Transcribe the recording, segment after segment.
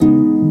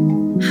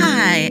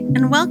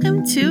and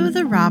welcome to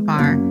the Raw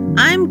Bar.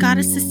 I'm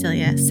Goddess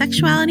Cecilia,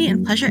 sexuality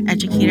and pleasure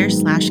educator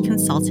 /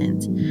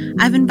 consultant.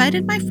 I've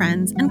invited my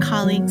friends and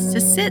colleagues to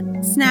sit,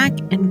 snack,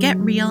 and get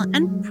real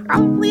and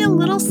probably a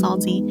little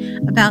salty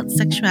about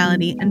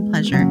sexuality and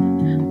pleasure.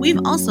 We've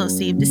also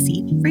saved a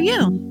seat for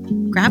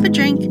you. Grab a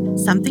drink,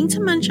 something to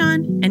munch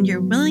on, and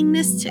your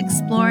willingness to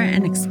explore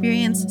and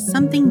experience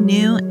something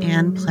new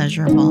and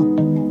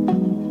pleasurable.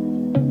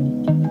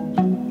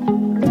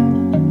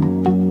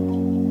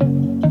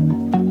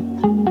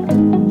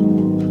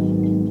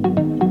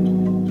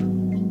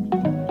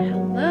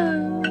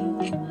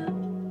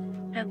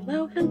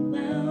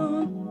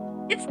 Hello.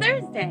 It's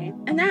Thursday,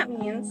 and that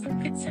means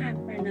it's time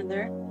for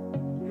another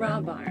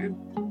Raw Bar.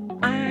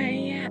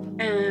 I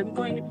am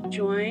going to be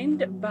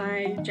joined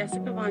by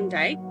Jessica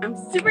VonDyke. I'm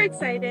super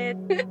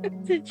excited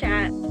to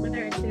chat with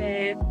her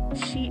today.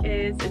 She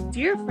is a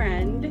dear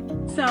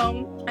friend,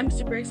 so I'm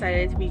super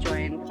excited to be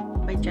joined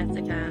by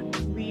Jessica.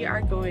 We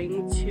are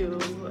going to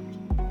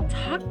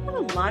talk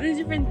about a lot of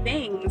different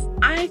things.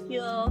 I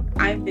feel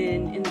I've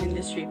been in the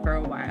industry for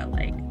a while,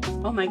 like,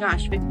 oh my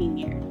gosh, 15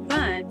 years.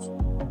 But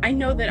I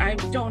know that I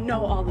don't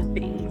know all the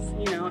things,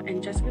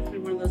 and Jessica's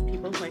been one of those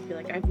people who I feel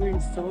like I've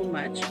learned so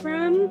much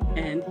from.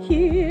 And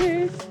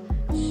here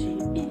she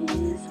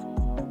is.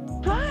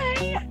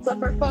 Hi! So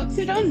for folks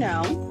who don't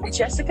know,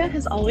 Jessica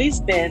has always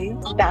been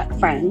that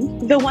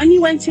friend, the one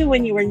you went to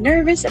when you were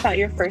nervous about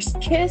your first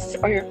kiss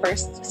or your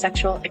first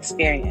sexual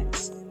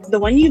experience. The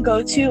one you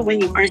go to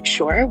when you aren't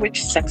sure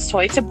which sex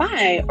toy to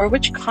buy or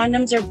which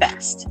condoms are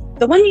best.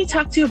 The one you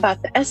talk to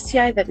about the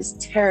STI that is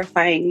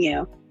terrifying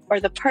you, or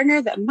the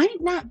partner that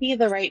might not be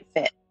the right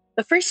fit.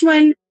 The first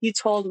one you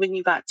told when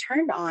you got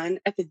turned on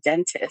at the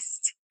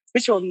dentist,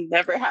 which will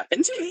never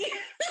happen to me.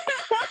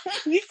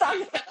 We've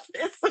talked about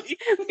this.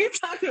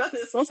 We've talked about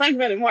this. We'll talk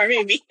about it more,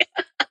 maybe.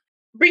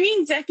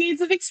 Bringing decades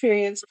of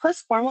experience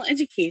plus formal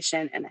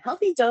education and a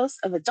healthy dose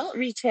of adult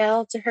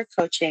retail to her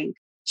coaching,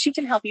 she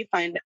can help you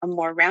find a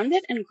more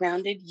rounded and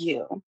grounded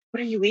you.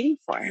 What are you waiting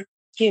for?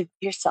 Give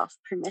yourself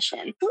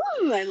permission.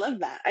 Ooh, I love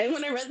that.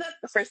 When I read that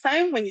the first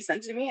time when you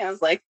sent it to me, I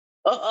was like,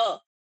 oh,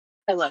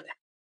 I love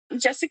it.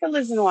 Jessica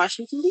lives in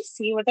Washington,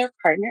 D.C. with her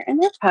partner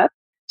and their pup.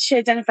 She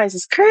identifies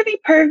as curvy,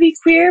 pervy,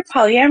 queer,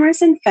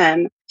 polyamorous, and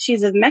femme.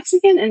 She's of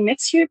Mexican and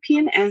mixed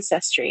European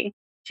ancestry.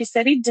 She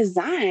studied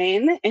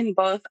design in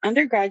both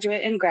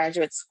undergraduate and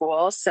graduate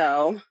school.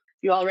 So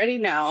you already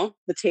know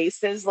the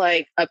taste is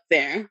like up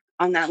there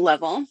on that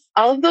level.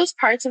 All of those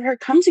parts of her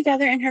come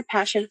together in her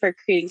passion for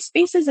creating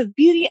spaces of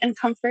beauty and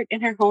comfort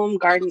in her home,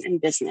 garden,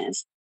 and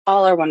business.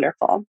 All are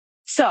wonderful.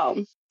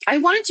 So I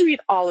wanted to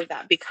read all of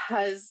that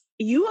because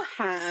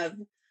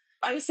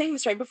I was saying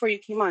this right before you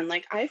came on,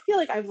 like, I feel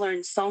like I've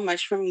learned so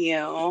much from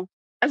you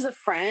as a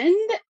friend,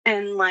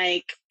 and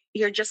like,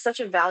 you're just such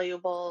a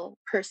valuable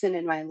person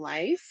in my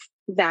life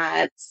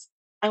that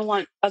I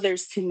want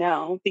others to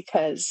know,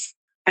 because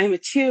I'm a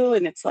 2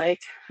 and it's like,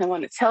 I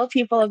want to tell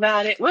people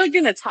about it. We're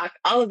going to talk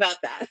all about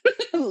that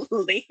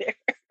later.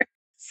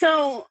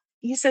 So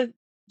you said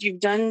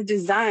you've done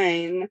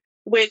design,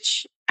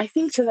 which I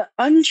think to the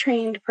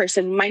untrained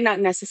person might not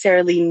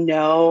necessarily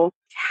know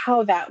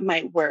how that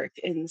might work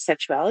in the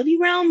sexuality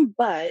realm,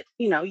 but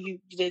you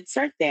did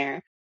start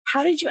there.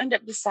 How did you end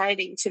up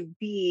deciding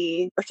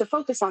to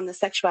focus on the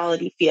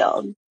sexuality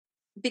field?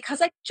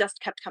 Because I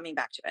just kept coming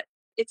back to it.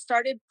 It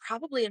started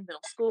probably in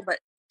middle school, but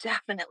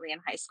definitely in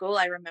high school.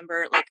 I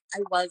remember I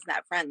was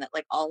that friend that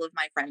all of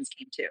my friends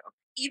came to.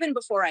 Even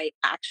before I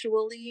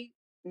actually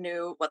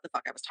knew what the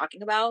fuck I was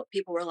talking about,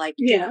 people were like,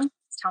 Yeah.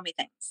 tell me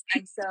things.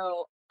 And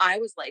so I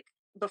was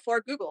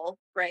before Google,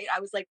 right? I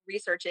was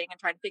researching and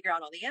trying to figure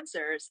out all the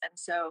answers. And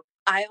so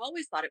I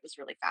always thought it was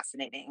really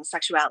fascinating,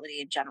 sexuality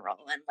in general,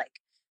 and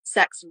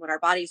sex and what our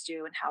bodies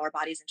do and how our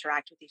bodies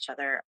interact with each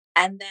other.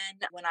 And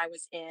then when I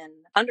was in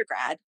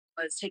undergrad,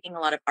 I was taking a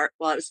lot of art.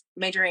 Well, I was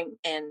majoring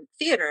in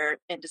theater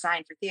and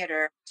design for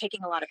theater,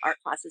 taking a lot of art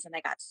classes, and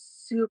I got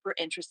super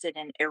interested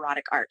in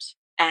erotic art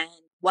and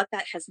what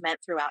that has meant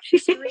throughout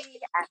history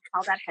and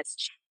how that has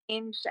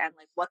changed and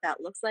what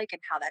that looks like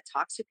and how that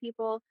talks to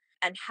people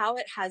and how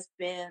it has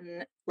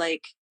been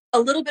a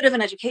little bit of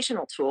an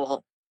educational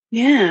tool.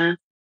 Yeah.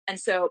 And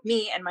so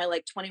me and my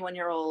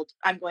 21-year-old,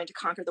 I'm going to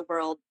conquer the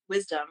world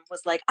wisdom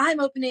was I'm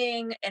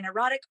opening an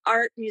erotic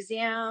art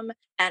museum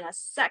and a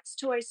sex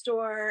toy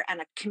store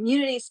and a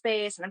community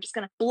space. And I'm just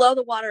going to blow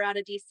the water out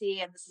of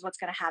DC. And this is what's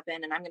going to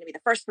happen. And I'm going to be the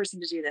first person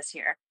to do this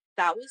here.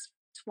 That was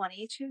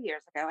 22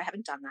 years ago. I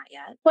haven't done that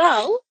yet.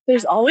 Well,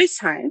 there's always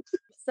time.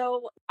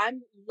 So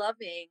I'm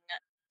loving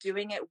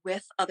doing it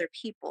with other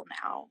people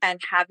now and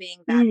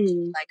having that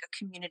be a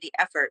community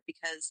effort,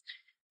 because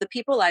the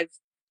people I've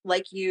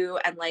you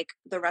and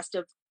the rest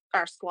of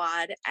our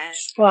squad and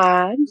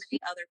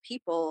other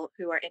people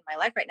who are in my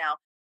life right now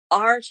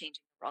are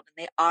changing the world,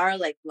 and they are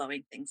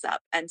blowing things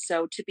up. And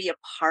so to be a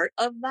part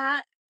of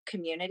that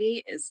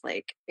community is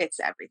it's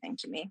everything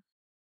to me.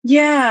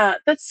 Yeah,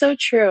 that's so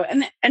true.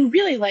 And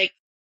really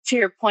to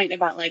your point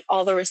about like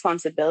all the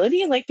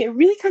responsibility, like it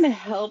really kind of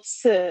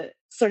helps to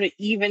sort of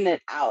even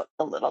it out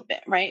a little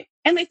bit, right?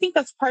 And I think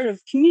that's part of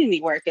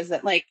community work is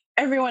that like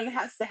everyone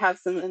has to have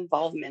some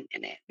involvement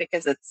in it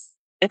because it's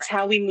Right.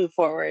 how we move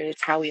forward.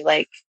 It's how we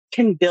like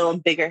can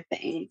build bigger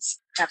things.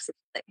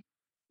 Absolutely.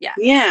 Yeah.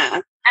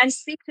 Yeah. And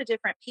speak to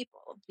different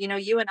people. You know,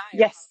 you and I are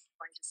Yes.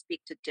 probably going to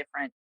speak to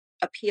different,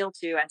 appeal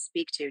to and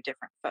speak to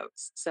different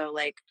folks. So,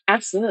 like,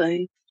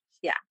 Absolutely.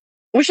 yeah,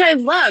 Which I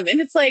love. And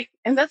it's like,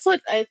 and that's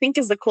what I think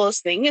is the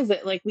coolest thing is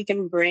that like we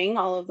can bring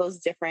all of those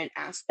different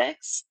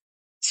aspects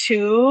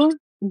to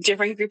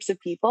different groups of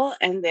people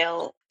and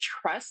they'll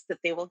trust that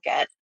they will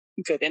get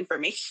good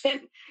information.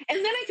 And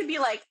then I could be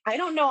like, I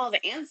don't know all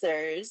the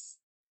answers.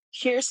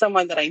 Here's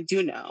someone that I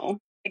do know,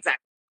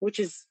 exactly. which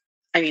is,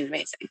 I mean,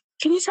 amazing.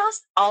 Can you tell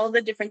us all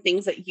the different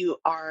things that you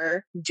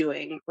are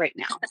doing right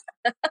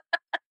now?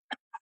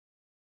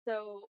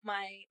 So,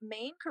 my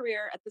main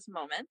career at this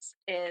moment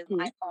is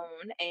Hmm. I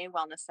own a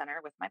wellness center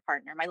with my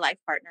partner, my life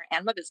partner,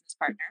 and my business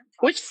partner.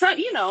 Which,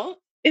 you know,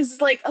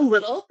 is like a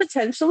little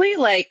potentially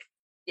like,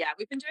 Yeah,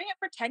 we've been doing it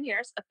for 10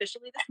 years.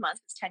 Officially this month,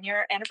 it's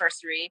 10-year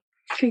anniversary.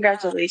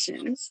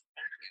 congratulations.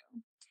 Thank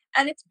you.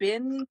 And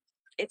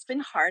it's been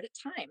hard at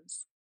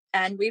times.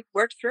 And we've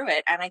worked through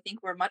it. And I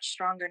think we're much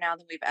stronger now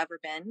than we've ever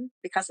been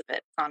because of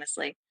it,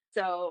 honestly.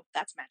 So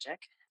that's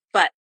magic.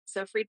 But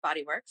so Freed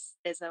Bodyworks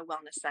is a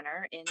wellness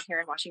center here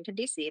in Washington,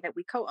 D.C. that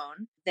we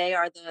co-own. They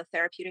are the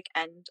therapeutic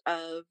end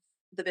of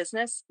the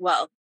business.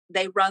 Well,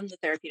 they run the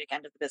therapeutic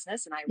end of the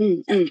business, and I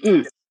am the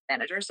business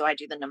manager. So I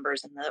do the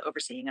numbers and the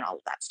overseeing and all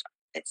of that stuff.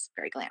 It's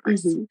very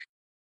glamorous. Mm-hmm.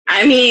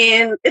 I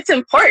mean, it's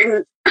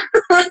important.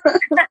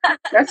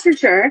 That's for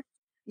sure.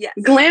 Yes.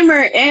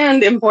 Glamour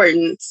and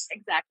importance.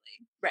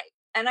 Exactly. Right.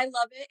 And I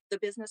love it. The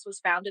business was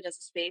founded as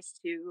a space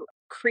to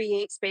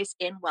create space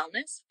in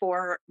wellness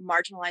for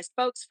marginalized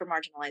folks, for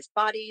marginalized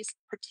bodies,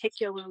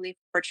 particularly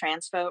for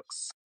trans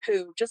folks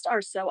who just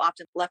are so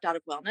often left out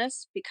of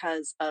wellness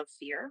because of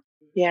fear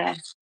Yeah.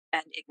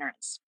 and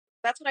ignorance.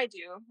 That's what I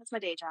do. That's my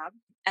day job.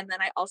 And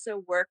then I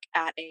also work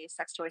at a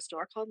sex toy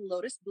store called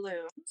Lotus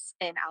Blooms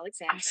in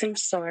Alexandria. Awesome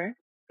store.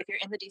 If you're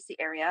in the DC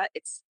area,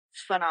 it's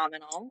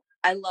phenomenal.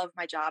 I love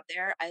my job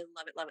there. I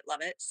love it, love it,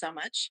 love it so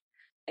much.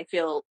 I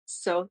feel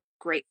so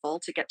grateful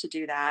to get to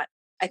do that.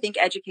 I think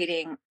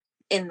educating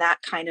in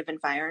that kind of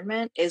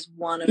environment is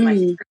one of my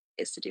favorite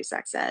ways to do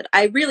sex ed.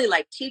 I really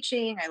like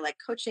teaching. I like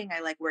coaching.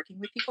 I like working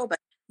with people, but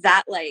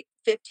that like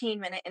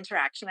 15-minute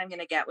interaction I'm going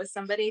to get with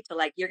somebody to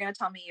like, you're going to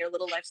tell me your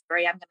little life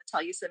story. I'm going to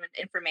tell you some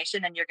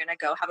information and you're going to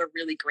go have a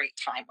really great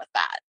time with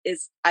that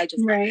I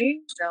just love it.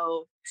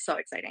 So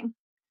exciting.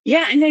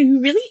 Yeah. And then you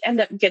really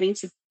end up getting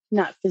to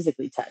not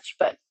physically touch,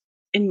 but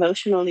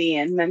emotionally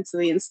and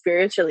mentally and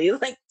spiritually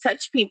like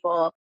touch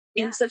people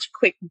in such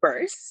quick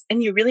bursts.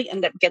 And you really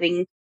end up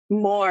getting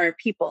more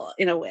people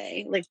in a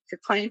way. Like your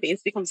client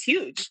base becomes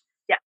huge.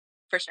 Yeah,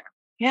 for sure.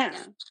 Yeah.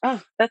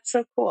 Oh, that's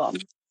so cool.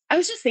 I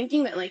was just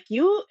thinking that like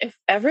you, if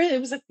ever it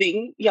was a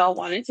thing y'all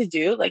wanted to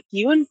do, like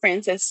you and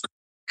Francis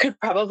could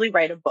probably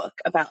write a book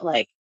about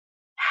like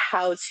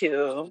how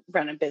to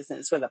run a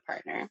business with a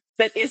partner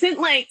that isn't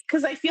like,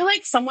 because I feel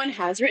like someone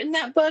has written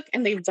that book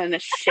and they've done a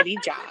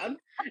shitty job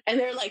and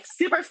they're like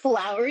super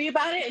flowery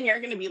about it. And you're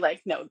going to be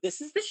like, no,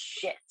 this is the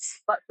shit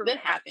that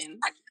happens.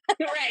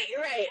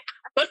 Right.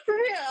 But for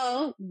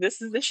real,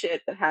 this is the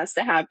shit that has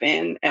to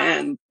happen.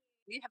 And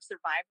we have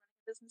survived running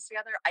a business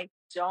together. I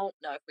don't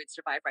know if we'd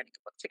survive writing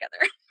a book together.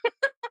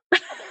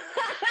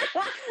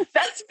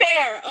 That's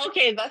fair.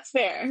 Okay, that's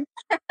fair.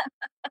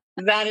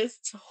 That is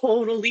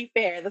totally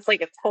fair. That's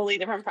like a totally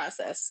different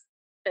process.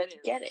 It is.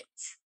 Get it.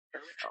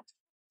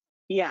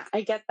 Yeah,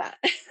 I get that.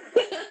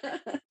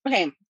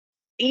 Okay.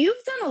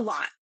 You've done a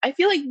lot. I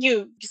feel like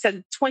you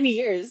said 20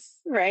 years,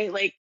 right?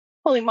 Like,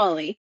 holy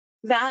moly.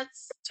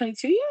 That's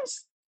 22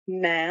 years?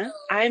 Nah,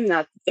 I'm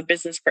not the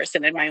business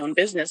person in my own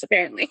business,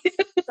 apparently. So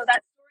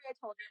that story I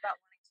told you about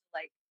wanting to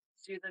like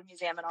do the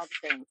museum and all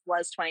the things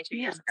was 22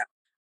 years ago.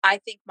 I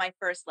think my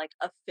first like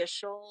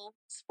official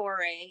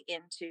foray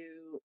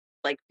into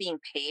like being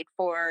paid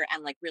for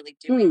and like really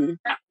doing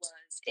that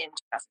was in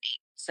 2008.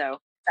 So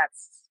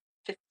that's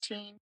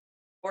 15,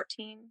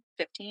 14,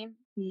 15.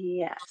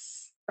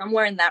 Yes.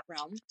 Somewhere in that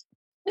realm.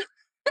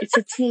 It's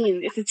a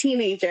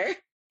teenager.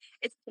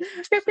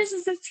 Your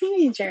business is a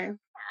teenager.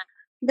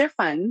 They're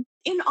fun.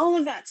 In all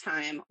of that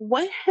time,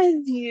 what have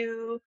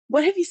you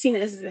seen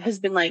has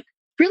been like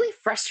really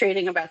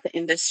frustrating about the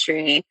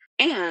industry,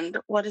 and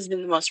what has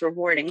been the most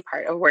rewarding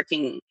part of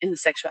working in the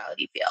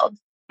sexuality field?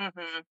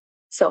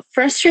 So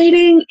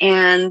frustrating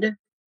and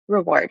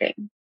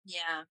rewarding.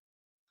 Yeah.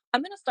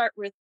 I'm going to start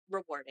with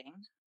rewarding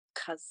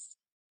because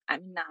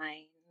I'm 9.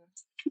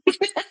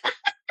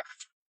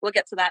 We'll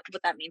get to that,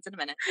 what that means in a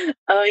minute.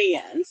 Oh,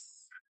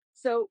 yes.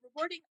 So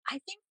rewarding, I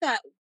think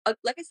that,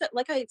 like I said,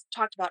 like I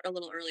talked about a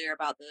little earlier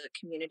about the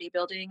community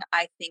building,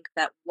 I think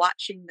that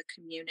watching the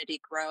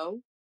community grow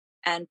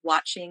and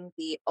watching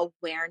the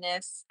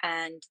awareness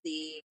and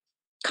the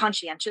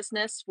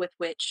conscientiousness with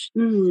which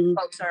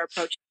folks are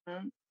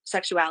approaching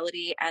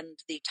sexuality and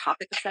the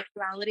topic of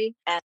sexuality,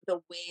 and the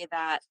way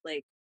that,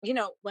 like,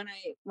 when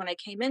I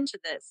came into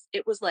this,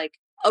 it was like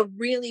a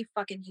really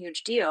fucking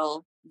huge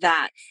deal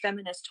that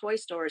feminist toy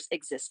stores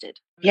existed.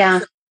 Yeah.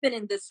 So even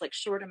in this like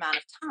short amount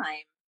of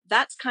time,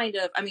 that's kind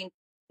of, I mean,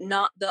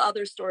 not the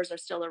other stores are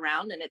still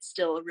around and it's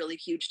still a really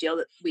huge deal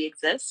that we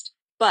exist,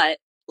 but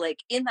like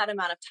in that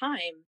amount of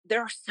time,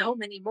 there are so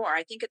many more.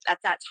 I think at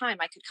that time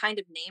I could kind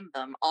of name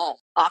them all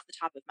off the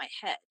top of my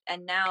head.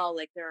 And now,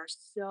 like, there are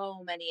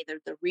so many,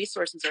 the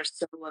resources are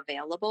so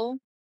available.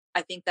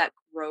 I think that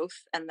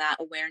growth and that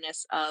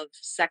awareness of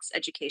sex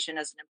education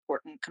as an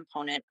important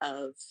component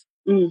of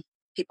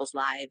people's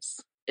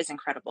lives is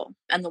incredible,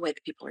 and the way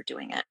that people are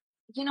doing it.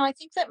 I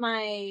think that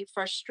my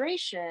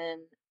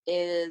frustration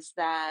is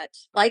that,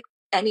 like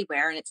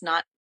anywhere, and it's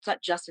not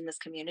just in this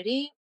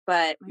community,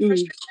 but my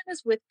frustration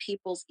is with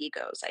people's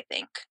egos, I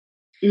think.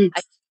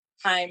 I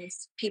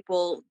Sometimes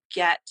people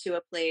get to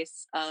a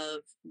place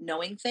of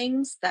knowing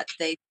things that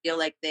they feel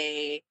like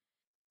they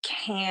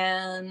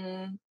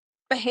can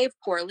behave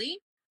poorly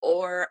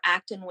or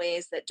act in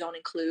ways that don't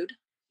include,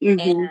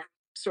 and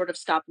sort of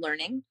stop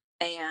learning.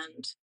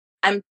 And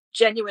I'm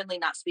genuinely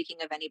not speaking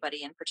of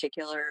anybody in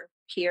particular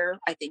here.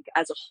 I think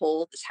as a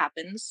whole, this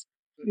happens.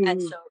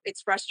 And so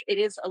it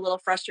is a little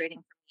frustrating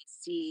for me to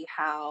see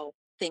how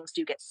things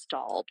do get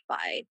stalled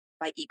by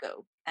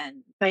ego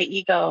and By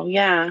ego.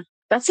 Yeah.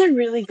 That's a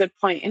really good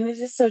point. And it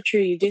is so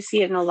true. You do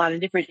see it in a lot of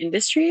different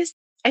industries.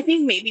 I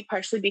think maybe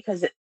partially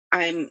because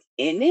I'm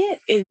in it,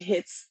 it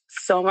hits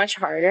so much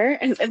harder.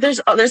 And there's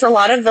a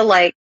lot of the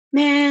like,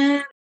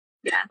 man,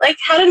 yeah, like,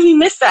 how did we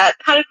miss that?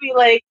 How did we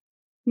like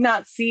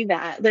not see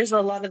that? There's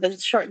a lot of the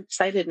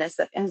short-sightedness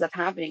that ends up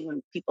happening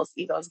when people's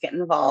egos get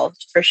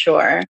involved, for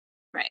sure.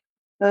 right.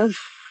 Ugh,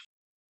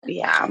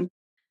 yeah,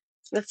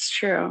 that's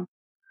true.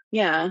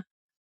 Yeah.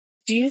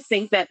 Do you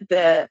think that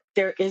there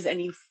is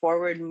any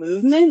forward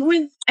movement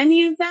with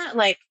any of that?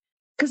 Like,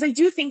 because I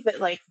do think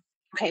that, like,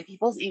 okay,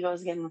 people's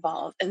egos get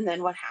involved, and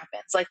then what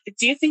happens? Like,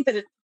 do you think that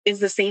it is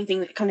the same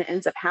thing that kind of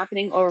ends up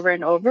happening over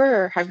and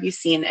over, or have you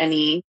seen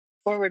any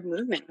forward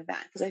movement with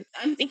that? Because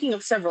I'm thinking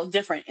of several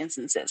different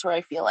instances where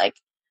I feel like,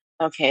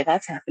 okay,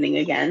 that's happening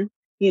again.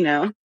 You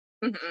know,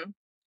 Mhm.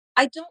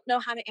 I don't know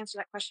how to answer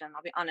that question,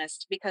 I'll be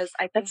honest, because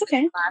that's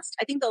okay.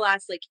 I think the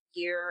last like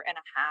year and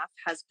a half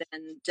has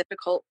been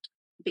difficult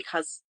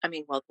because, I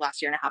mean, well, the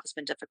last year and a half has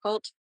been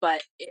difficult,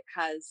 but it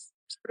has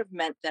sort of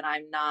meant that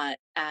I'm not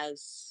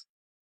as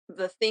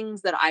the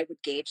things that I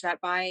would gauge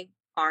that by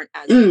aren't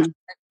as Mm, prevalent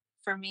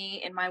for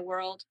me in my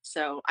world.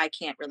 So I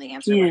can't really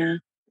answer whether yeah.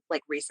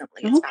 like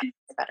recently it's gotten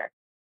Okay. better.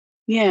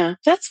 Yeah,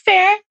 that's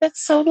fair.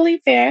 That's totally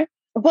fair.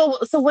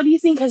 Well, so what do you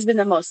think has been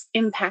the most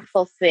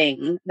impactful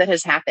thing that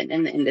has happened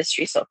in the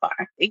industry so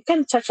far? You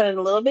kind of touched on it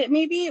a little bit,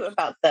 maybe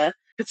about the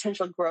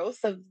potential growth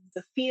of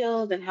the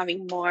field and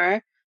having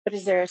more, but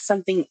is there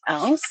something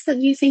else that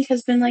you think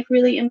has been like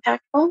really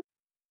impactful?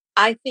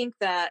 I think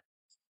that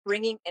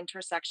bringing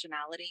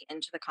intersectionality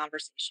into the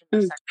conversation of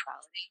Mm,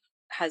 sexuality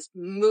has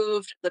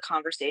moved the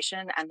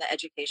conversation and the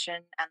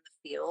education and the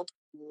field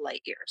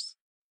light years.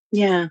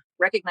 yeah.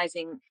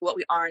 Recognizing what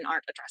we are and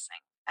aren't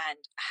addressing and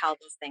how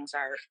those things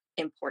are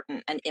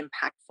important and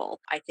impactful.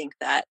 I think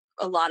that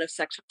a lot of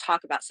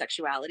talk about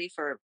sexuality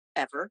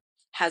forever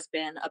has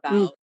been Mm,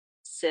 about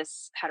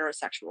cis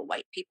heterosexual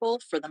white people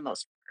for the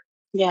most part,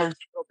 with yeah. a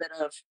little bit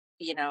of,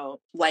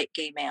 white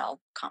gay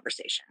male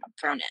conversation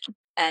thrown in.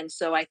 And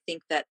so I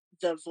think that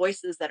the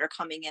voices that are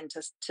coming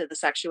into the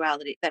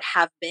sexuality, that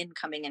have been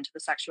coming into the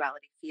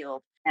sexuality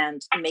field,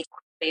 and making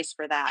space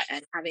for that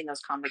and having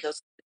those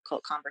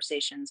difficult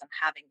conversations and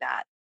having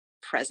that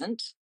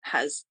present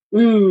has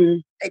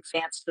Mm,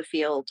 advanced the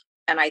field.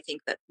 And I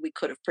think that we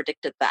could have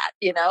predicted that,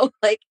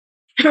 like,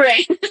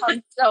 right.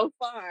 come so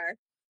far.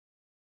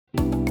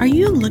 Are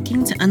you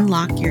looking to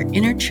unlock your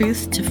inner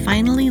truth to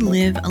finally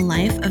live a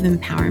life of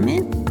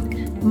empowerment?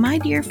 My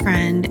dear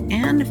friend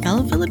and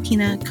fellow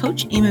Filipina,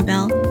 Coach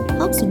Amabel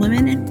helps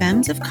women and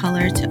femmes of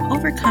color to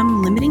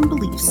overcome limiting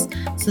beliefs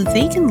so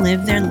they can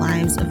live their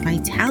lives of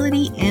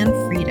vitality and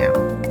freedom.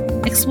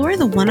 Explore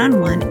the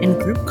one-on-one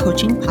and group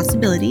coaching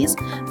possibilities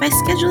by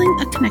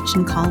scheduling a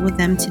connection call with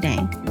them today.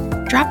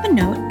 Drop a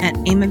note at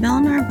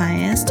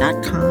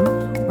amabelnarvaez.com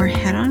or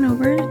head on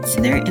over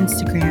to their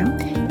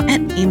Instagram at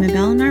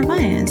Amabel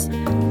Narvaez.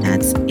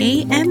 That's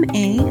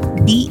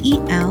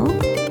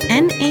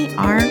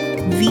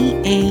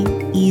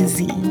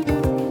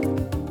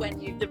AMABELNARVAEZ.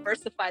 When you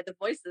diversify the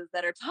voices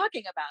that are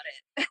talking about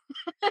it.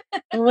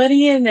 What do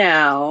you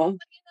know? you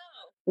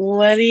know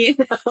What do you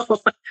know?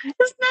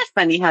 Isn't that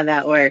funny how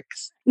that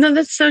works? No,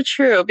 that's so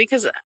true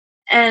because,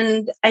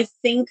 and I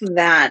think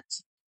that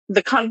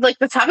the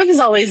topic has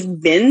always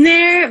been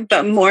there,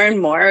 but more and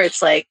more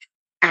it's like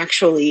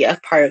actually a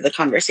part of the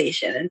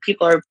conversation and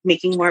people are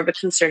making more of a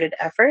concerted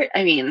effort.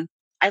 I mean,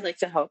 I'd like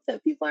to hope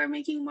that people are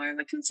making more of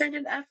a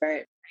concerted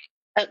effort,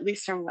 at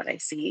least from what I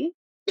see.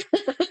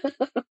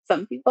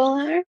 Some people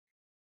are.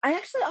 I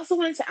actually also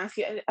wanted to ask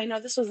you, I know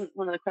this wasn't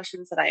one of the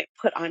questions that I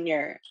put on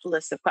your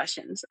list of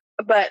questions,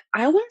 but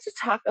I wanted to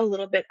talk a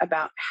little bit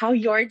about how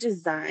your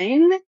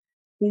design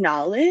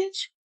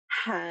knowledge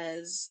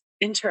has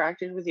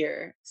interacted with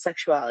your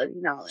sexuality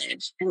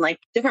knowledge and like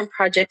different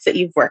projects that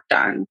you've worked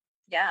on.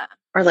 Yeah.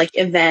 Or like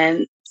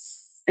events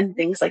and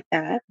things like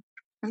that.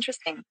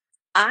 Interesting.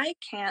 I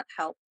can't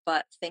help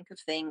but think of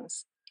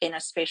things in a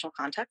spatial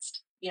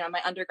context. You know,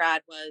 my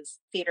undergrad was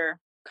theater,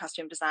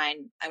 costume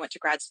design. I went to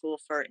grad school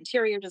for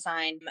interior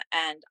design,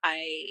 and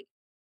I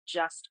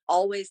just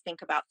always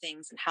think about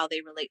things and how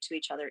they relate to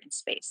each other in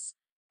space.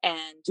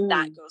 And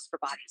that goes for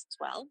bodies as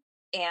well.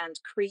 And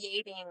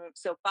creating,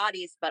 so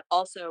bodies, but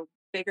also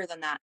bigger than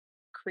that,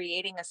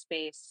 creating a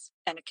space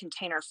and a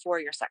container for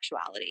your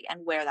sexuality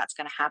and where that's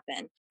going to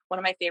happen. One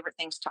of my favorite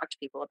things to talk to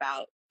people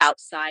about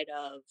outside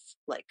of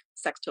like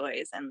sex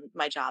toys and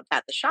my job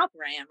at the shop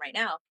where I am right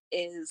now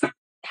is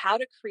how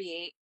to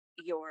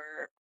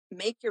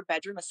make your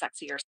bedroom a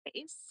sexier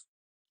space.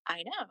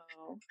 I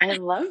know. I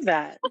love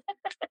that.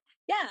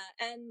 Yeah.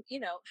 And you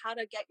know, how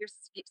to get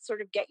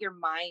your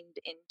mind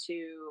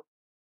into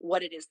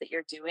what it is that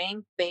you're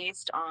doing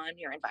based on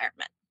your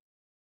environment.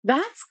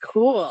 That's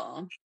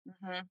cool.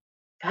 Mm-hmm.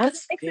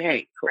 That's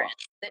very cool.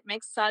 It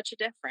makes such a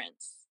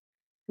difference.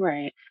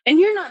 Right. And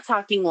you're not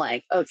talking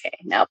like, okay,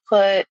 now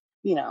put,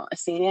 you know, a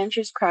St.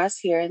 Andrew's cross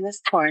here in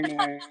this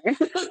corner.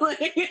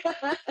 Like,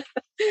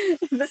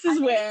 this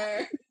is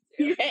where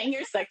you hang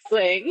your sex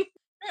swing.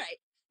 Right.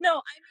 No, I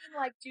mean,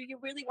 like, do you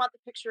really want the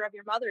picture of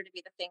your mother to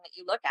be the thing that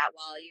you look at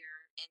while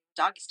you're in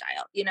doggy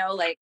style? You know,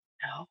 like,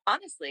 no.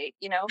 Honestly,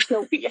 you know,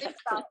 so Yes.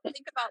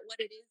 think about what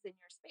it is in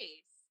your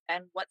space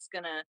and what's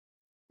going to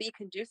be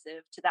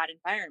conducive to that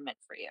environment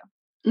for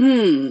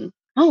you.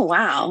 Oh,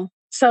 wow.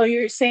 So what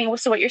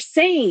you're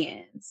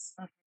saying is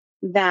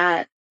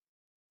that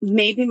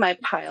maybe my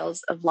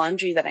piles of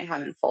laundry that I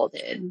haven't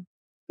folded,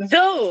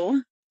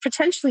 though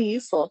potentially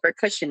useful for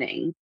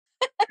cushioning,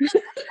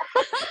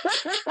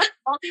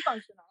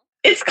 multifunctional.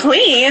 It's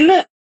clean.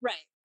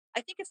 Right.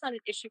 I think it's not an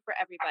issue for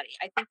everybody.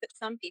 I think that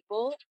some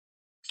people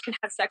can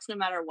have sex no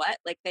matter what.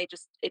 Like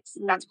that's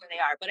where they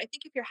are. But I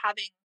think if you're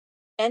having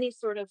any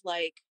sort of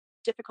like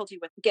difficulty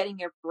with getting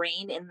your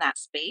brain in that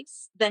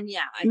space, then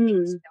yeah, I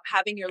think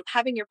having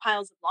your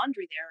piles of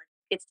laundry there,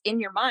 it's in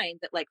your mind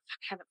that like, I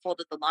haven't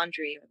folded the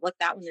laundry, or look,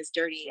 that one is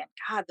dirty, and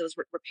God, those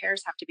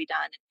repairs have to be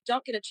done.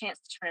 Don't get a chance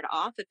to turn it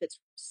off if it's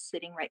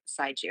sitting right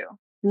beside you.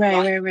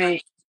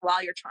 Right.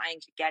 While you're trying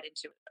to get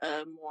into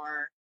a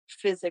more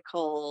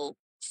physical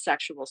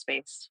sexual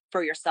space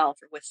for yourself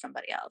or with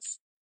somebody else.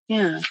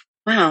 Yeah.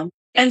 Wow.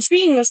 And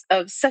speaking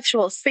of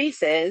sexual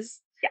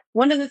spaces,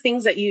 one of the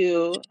things that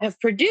you have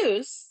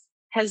produced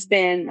has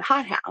been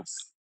Hot House,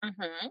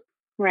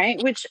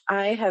 right? Which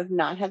I have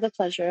not had the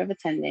pleasure of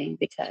attending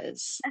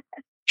because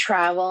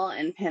travel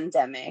and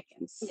pandemic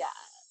and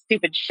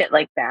stupid shit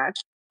like that.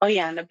 Oh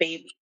yeah, and a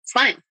baby. It's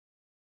fine.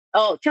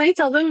 Oh, can I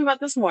tell them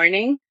about this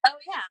morning? Oh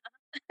yeah.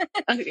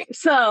 Okay,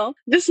 so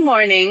this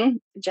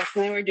morning, Jeff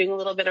and I were doing a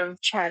little bit of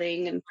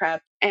chatting and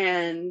prep,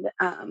 and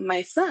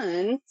my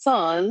son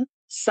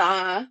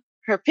saw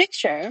her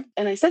picture,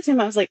 and I said to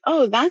him, I was like,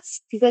 "Oh,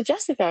 that's Tita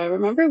Jessica.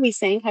 Remember we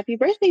sang Happy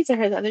Birthday to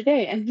her the other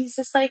day?" And he's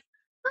just like,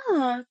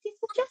 "Oh,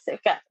 Tita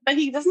Jessica," but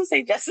he doesn't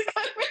say Jessica,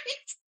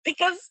 right?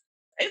 Because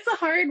it's a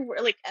hard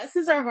word. Like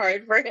S's are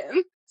hard for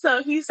him,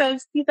 so he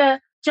says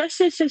Tita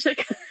Jessica.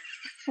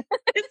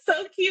 It's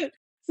so cute.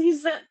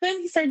 So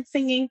then he started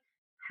singing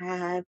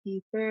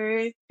Happy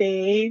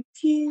Birthday,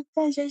 Tita.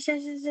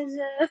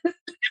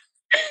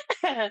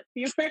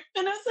 Happy birthday.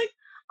 And I was like,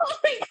 oh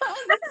my God,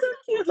 that's so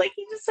cute. Like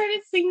he just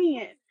started singing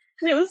it.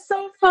 And it was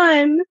so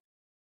fun.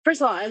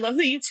 First of all, I love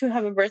that you two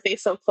have a birthday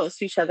so close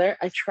to each other.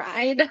 I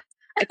tried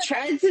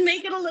to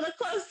make it a little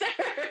closer.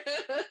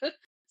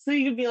 So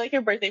you could be like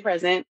your birthday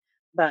present,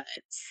 but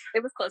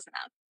it was close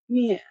enough.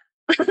 Yeah.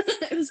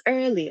 It was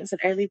early. It was an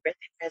early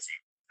birthday present.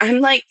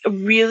 I'm like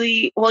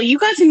you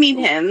got to meet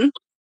him.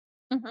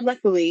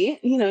 Luckily,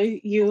 you know,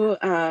 you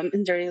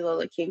and Dirty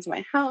Lola came to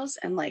my house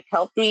and like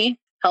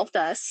helped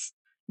us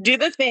do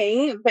the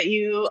thing that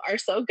you are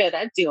so good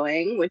at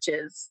doing, which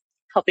is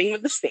helping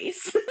with the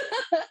space.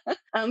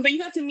 But you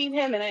got to meet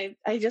him, and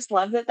I just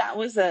love that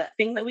was a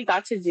thing that we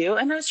got to do.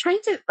 And I was trying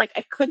to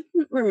I couldn't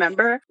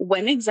remember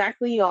when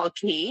exactly y'all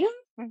came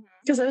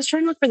because I was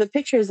trying to look for the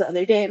pictures the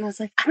other day, and I was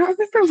like, I don't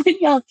remember when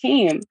y'all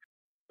came.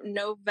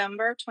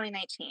 November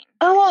 2019.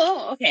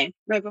 Oh, okay.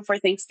 Right before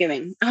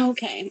Thanksgiving.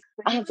 Okay.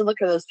 I'll have to look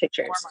for those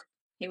pictures.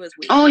 He was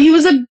wee. Oh, he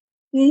was a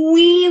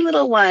wee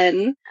little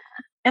one.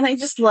 And I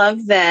just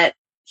love that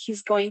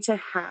he's going to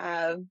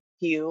have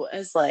you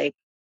as like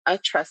a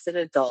trusted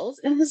adult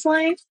in his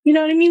life. You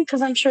know what I mean?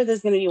 Because I'm sure there's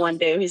going to be one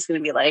day he's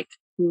going to be like,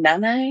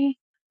 Nanai,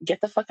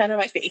 get the fuck out of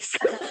my face.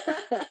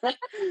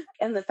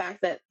 And the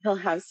fact that he'll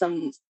have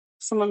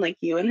someone like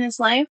you in his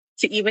life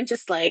to even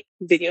just like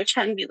video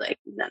chat and be like,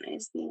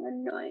 Nanai's being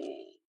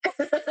annoying.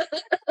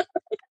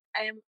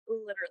 I am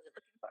literally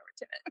looking forward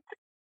to it.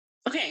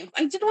 Okay.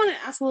 I did want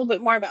to ask a little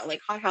bit more about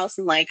like Hot House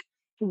and like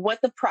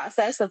what the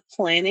process of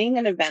planning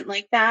an event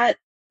like that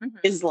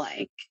is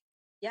like.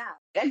 Yeah.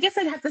 I guess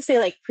I'd have to say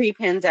like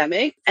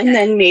pre-pandemic and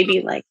then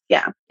maybe like,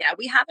 Yeah,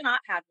 we have not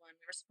had one.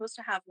 We were supposed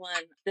to have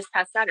one this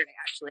past Saturday,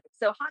 actually.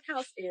 So Hot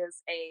House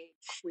is a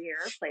queer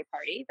play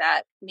party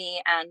that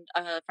me and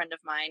a friend of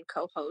mine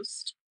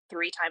co-host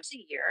 3 times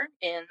a year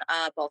in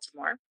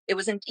Baltimore.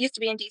 Used to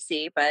be in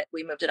DC, but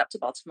we moved it up to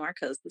Baltimore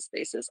because the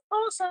space is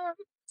awesome.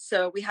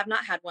 So we have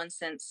not had one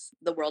since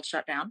the world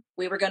shut down.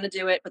 We were going to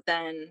do it, but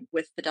then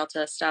with the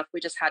Delta stuff, we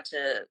just had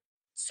to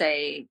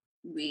say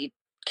we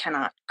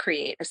cannot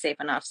create a safe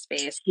enough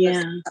space, a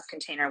safe enough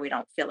container. We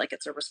don't feel like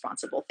it's a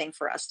responsible thing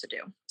for us to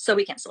do. So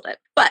we canceled it.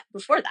 But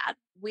before that,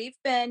 we've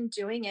been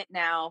doing it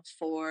now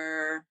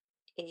for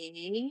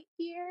 8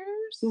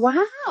 years.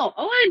 Wow. Oh,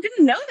 I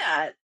didn't know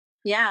that.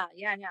 Yeah.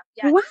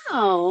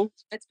 Wow.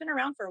 It's been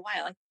around for a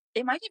while.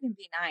 It might even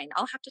be 9.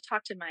 I'll have to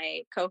talk to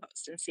my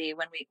co-host and see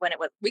when it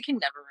was. We can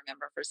never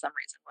remember for some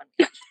reason when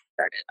we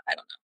started. I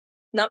don't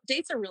know. No,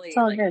 dates are really It's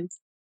all good.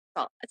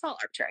 it's all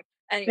arbitrary.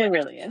 Anyway, It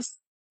really is.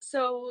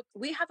 So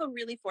we have a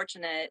really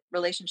fortunate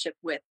relationship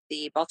with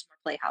the Baltimore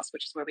Playhouse,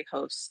 which is where we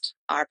host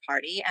our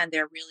party, and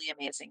they're really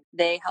amazing.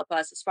 They help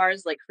us as far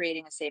as like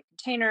creating a safe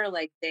container.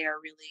 Like they are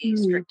really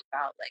strict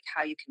about like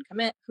how you can come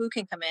in, who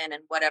can come in,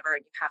 and whatever.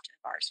 And you have to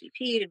have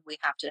RSVP'd, and we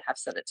have to have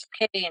said it's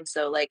okay. And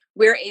so like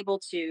we're able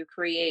to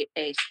create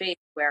a space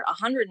where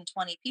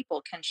 120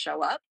 people can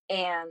show up,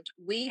 and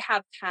we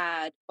have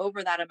had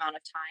over that amount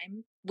of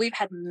time, we've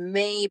had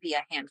maybe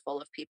a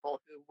handful of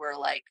people who were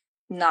like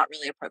not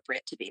really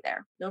appropriate to be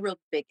there. No real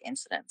big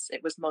incidents. It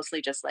was mostly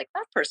just like,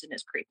 that person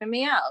is creeping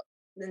me out.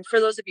 And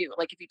for those of you,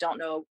 like, if you don't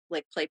know,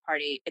 like, play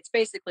party, it's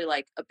basically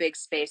like a big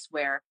space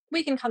where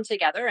we can come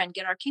together and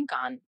get our kink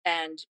on.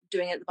 And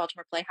doing it at the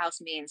Baltimore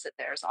Playhouse means that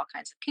there's all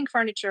kinds of kink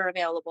furniture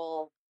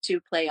available to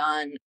play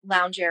on,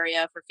 lounge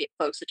area for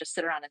folks that just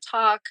sit around and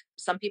talk.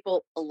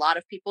 A lot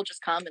of people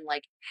just come and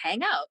like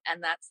hang out.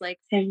 And that's like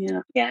all you do.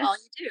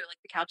 Like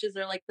the couches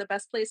are like the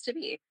best place to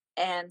be.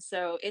 And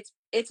so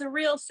it's a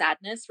real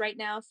sadness right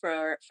now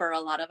for a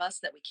lot of us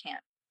that we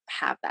can't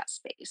have that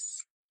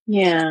space.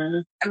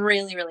 Yeah. I'm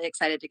really, really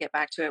excited to get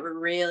back to it. We're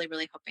really,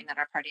 really hoping that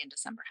our party in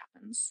December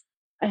happens.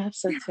 I hope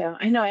so too.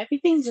 I know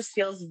everything just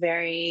feels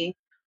very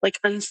like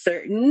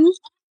uncertain.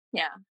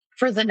 Yeah.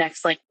 For the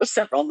next like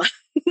several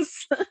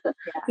months. Yeah.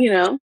 You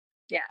know?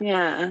 Yeah.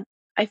 Yeah.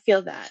 I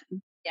feel that.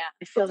 Yeah.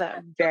 I feel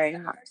that very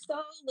hard. There's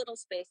so little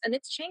space, and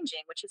it's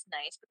changing, which is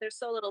nice, but there's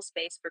so little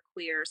space for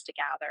queers to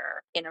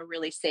gather in a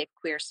really safe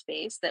queer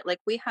space that like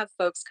we have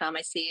folks come.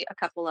 I see a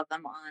couple of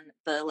them on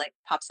the like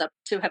pops up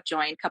to have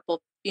joined.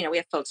 We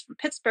have folks from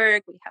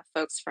Pittsburgh, we have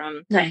folks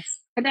from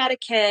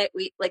Connecticut.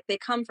 They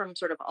come from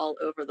sort of all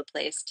over the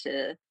place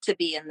to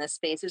be in this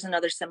space. There's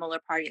another similar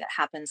party that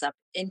happens up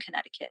in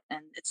Connecticut,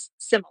 and it's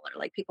similar.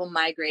 Like people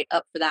migrate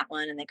up for that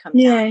one and they come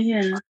down.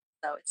 Yeah.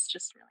 So it's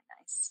just really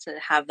nice to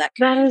have that.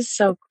 That is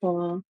so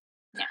cool.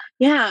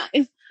 Yeah.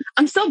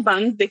 I'm so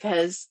bummed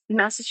because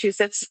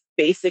Massachusetts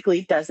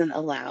basically doesn't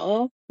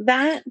allow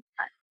that.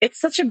 It's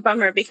such a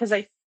bummer because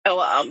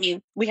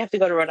we have to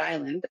go to Rhode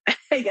Island,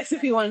 I guess,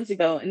 if we wanted to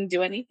go and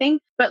do anything.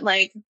 But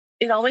like,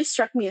 it always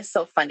struck me as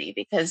so funny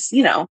because,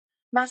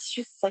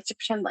 Massachusetts like to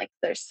pretend like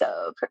they're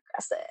so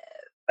progressive.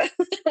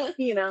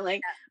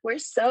 We're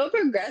so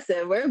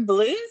progressive. We're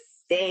blue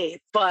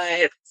state.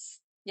 But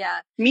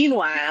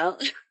meanwhile,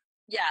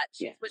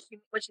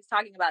 what she's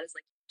talking about is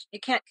like, you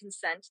can't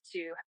consent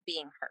to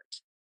being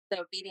hurt.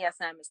 So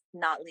BDSM is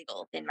not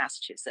legal in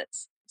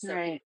Massachusetts. So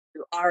people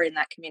who are in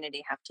that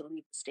community have to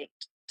leave the state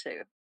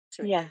to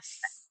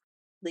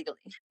legally.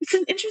 It's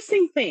an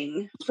interesting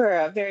thing for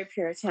a very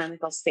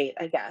puritanical state,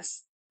 I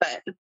guess.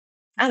 But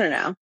I don't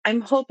know.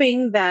 I'm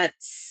hoping that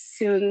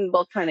soon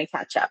we'll kind of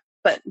catch up.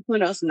 But who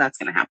knows when that's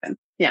going to happen?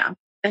 Yeah.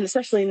 And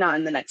especially not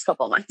in the next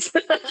couple of months.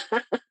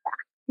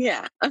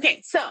 Yeah.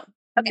 Okay. So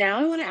now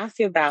I want to ask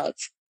you about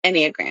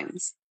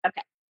Enneagrams.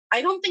 Okay.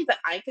 I don't think that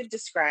I could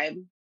describe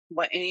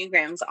what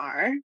Enneagrams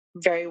are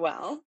very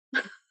well.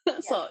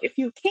 So if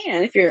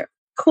you're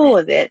cool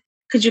with it,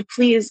 could you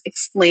please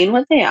explain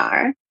what they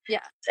are?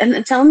 Yeah. And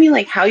then tell me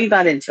like how you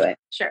got into it.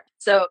 Sure.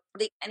 So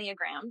the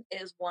Enneagram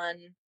is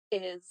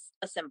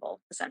a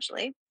symbol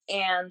essentially.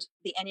 And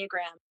the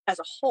Enneagram as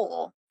a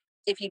whole,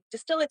 if you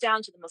distill it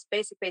down to the most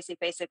basic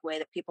way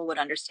that people would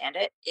understand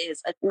it,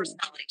 is a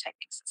personality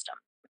typing system.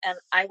 And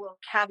I will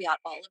caveat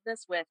all of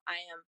this with, I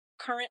am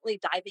currently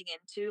diving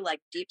into like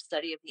deep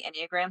study of the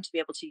Enneagram to be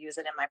able to use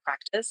it in my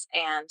practice.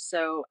 And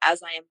so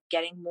as I am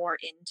getting more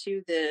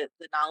into the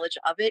knowledge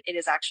of it, it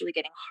is actually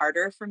getting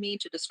harder for me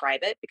to describe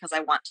it because I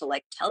want to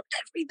like tell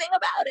everything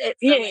about it.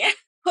 So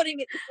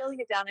distilling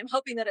it down. I'm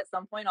hoping that at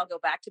some point I'll go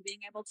back to being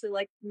able to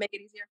like make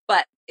it easier,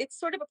 but it's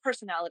sort of a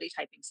personality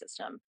typing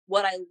system.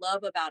 What I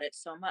love about it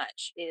so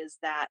much is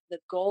that the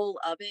goal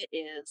of it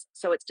is,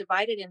 so it's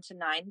divided into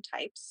 9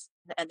 types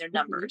and their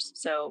numbers.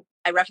 So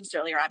I referenced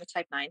earlier, I'm a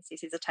type 9,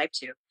 Cece's a type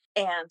 2.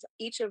 And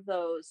each of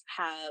those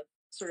have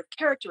sort of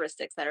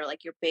characteristics that are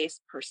like your base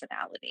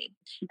personality.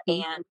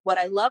 And what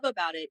I love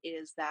about it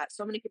is that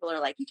so many people are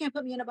like, you can't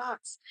put me in a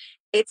box.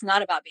 It's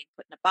not about being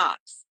put in a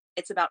box.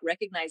 It's about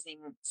recognizing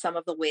some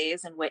of the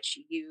ways in which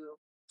you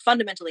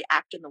fundamentally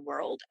act in the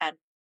world and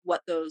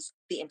what the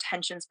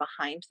intentions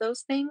behind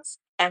those things.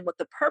 And what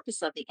the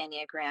purpose of the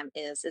Enneagram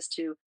is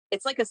to,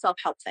 it's like a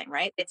self-help thing,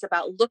 right? It's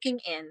about looking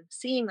in,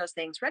 seeing those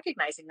things,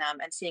 recognizing them,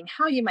 and seeing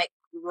how you might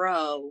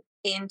grow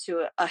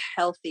into a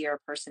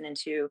healthier person,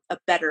 into a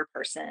better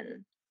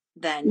person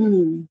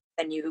than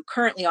you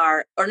currently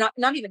are, or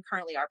not even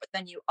currently are, but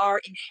then you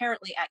are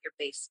inherently at your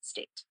base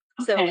state.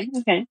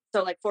 Okay.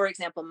 So like, for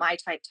example, my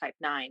type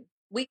 9,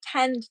 we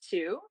tend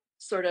to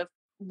sort of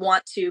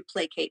want to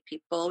placate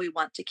people. We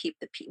want to keep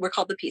we're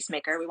called the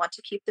peacemaker. We want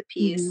to keep the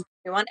peace.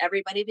 We want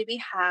everybody to be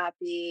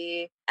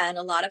happy. And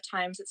a lot of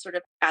times it's sort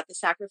of at the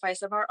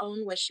sacrifice of our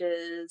own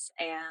wishes.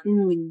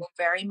 And we will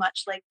very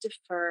much like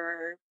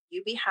defer.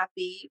 You be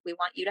happy. We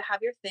want you to have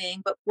your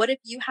thing. But what if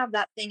you have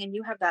that thing and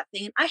you have that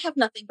thing and I have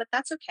nothing, but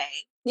that's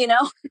okay. You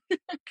know?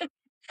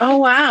 Oh,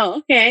 wow.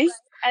 Okay.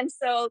 And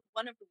so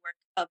one of the work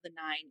of the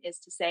 9 is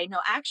to say, no,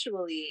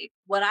 actually,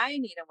 what I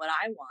need and what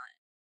I want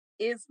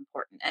is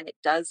important and it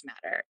does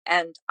matter.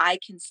 And I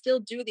can still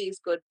do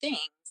these good things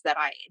that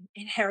I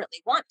inherently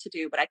want to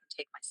do, but I can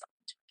take myself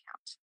into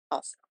account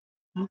also.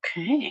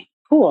 Okay,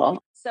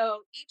 cool.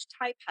 So each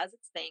type has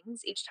its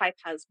things. Each type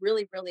has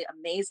really, really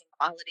amazing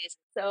qualities.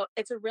 So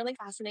it's a really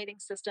fascinating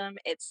system.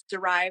 It's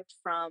derived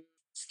from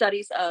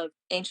studies of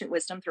ancient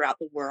wisdom throughout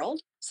the world.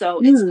 So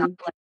it's not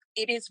like,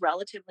 it is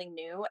relatively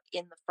new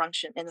in the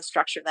function, in the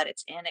structure that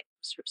it's in. It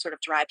sort of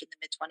derived in the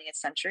mid 20th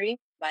century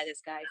by this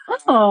guy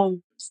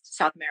from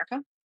South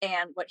America.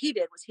 And what he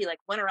did was he like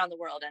went around the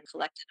world and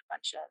collected a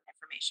bunch of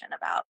information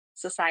about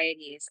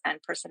societies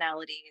and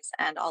personalities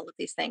and all of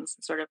these things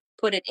and sort of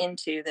put it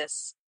into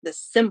this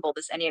symbol,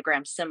 this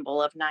Enneagram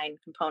symbol of 9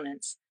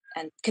 components,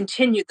 and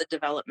continued the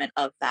development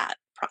of that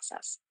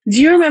process.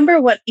 Do you remember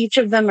what each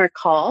of them are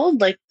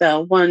called? Like the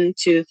 1,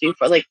 2, 3,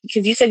 4, like,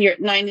 because you said your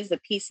 9 is the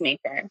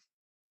peacemaker.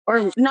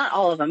 Or not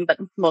all of them, but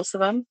most of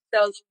them.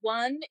 So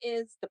 1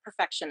 is the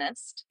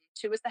perfectionist,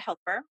 2 is the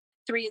helper,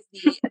 3 is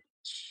the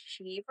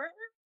achiever,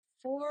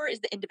 4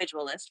 is the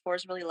individualist. 4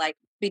 is really like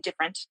be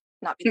different,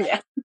 not be like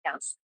everything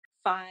else.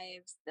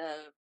 5's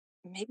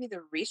maybe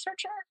the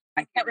researcher.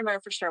 I can't remember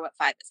for sure what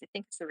 5 is. I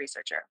think it's the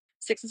researcher.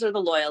 6's are the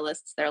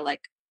loyalists. They're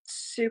like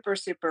super,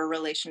 super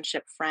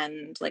relationship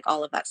friend. Like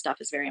all of that stuff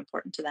is very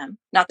important to them.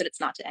 Not that it's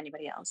not to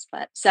anybody else,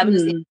 but 7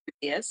 is the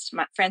enthusiast.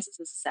 Francis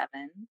is a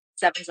 7.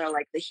 7s are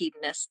like the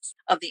hedonists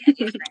of the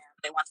Enneagram.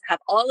 They want to have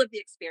all of the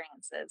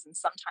experiences, and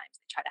sometimes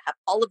they try to have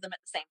all of them at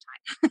the same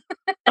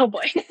time. Oh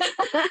boy. 8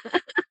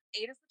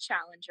 is the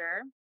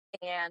challenger,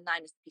 and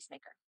 9 is the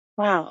peacemaker.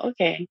 Wow.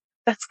 Okay.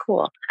 That's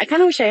cool. I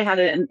kind of wish I had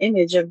an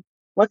image of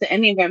what the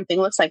Enneagram thing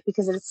looks like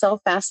because it's so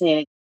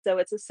fascinating. So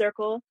it's a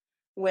circle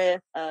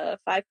with a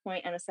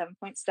 5-point and a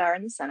 7-point star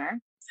in the center.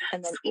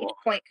 And then each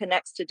point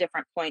connects to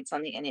different points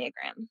on the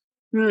Enneagram.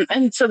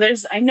 And so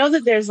I know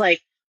that there's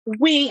like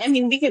wing. I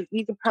mean,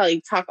 you could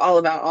probably talk all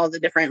about all the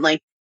different,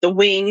 like the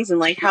wings and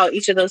like how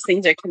each of those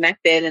things are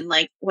connected. And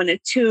like when a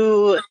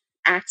 2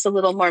 acts a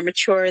little more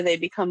mature, they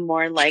become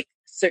more like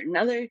certain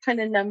other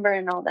kind of number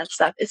and all that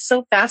stuff. It's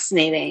so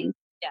fascinating.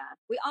 Yeah.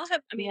 We all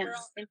have, we're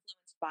all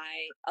influenced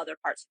by other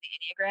parts of the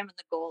Enneagram, and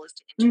the goal is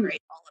to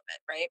integrate all of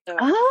it, right?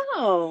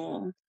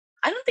 So,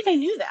 I don't think I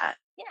knew that.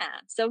 Yeah.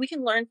 So we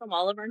can learn from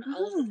all of the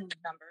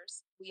different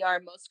numbers. We are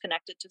most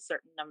connected to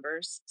certain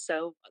numbers.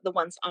 So the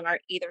ones on our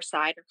either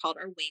side are called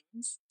our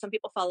wings. Some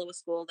people follow a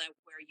school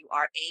where you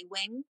are a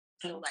wing.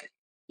 So like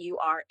you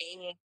are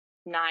a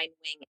 9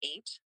 wing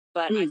 8.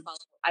 But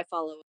I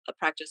follow a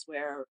practice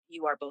where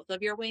you are both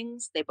of your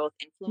wings. They both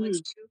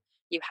influence you.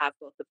 You have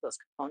both of those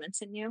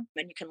components in you,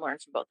 and you can learn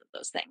from both of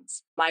those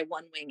things. My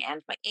 1 wing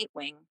and my 8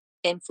 wing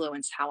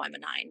influence how I'm a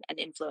 9 and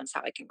influence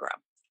how I can grow.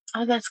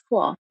 Oh, that's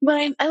cool.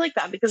 But I like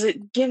that because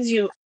it gives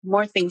you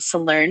more things to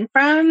learn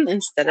from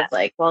instead of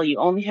like, well, you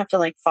only have to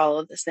like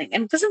follow this thing.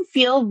 And it doesn't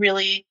feel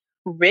really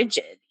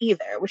rigid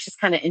either, which is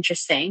kind of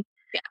interesting.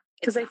 Yeah.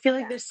 Because I feel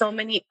like there's so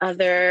many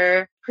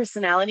other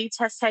personality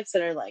test types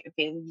that are like,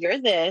 okay, you're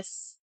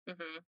this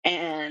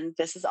and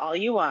this is all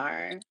you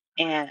are.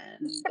 And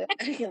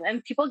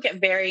people get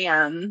very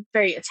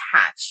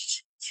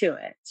attached to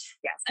it.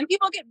 Yes. And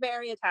people get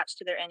very attached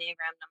to their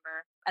Enneagram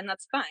number, and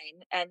that's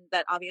fine. And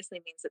that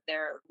obviously means that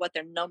what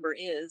their number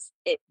is,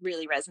 it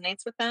really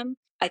resonates with them.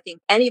 I think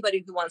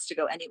anybody who wants to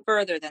go any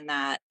further than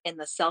that in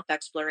the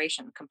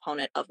self-exploration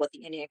component of what the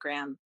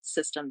Enneagram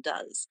system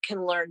does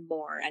can learn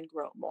more and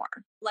grow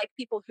more. Like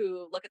people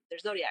who look at their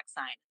zodiac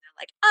sign and they're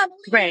like, I'm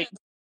a Leo.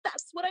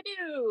 That's what I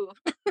do.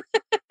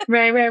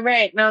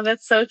 Right. No,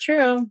 that's so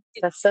true.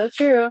 That's so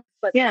true.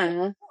 But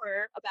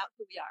more about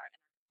who we are and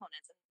our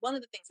components. And one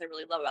of the things I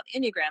really love about the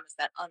Enneagram is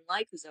that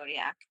unlike the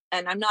zodiac,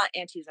 and I'm not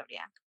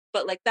anti-zodiac,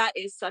 but like that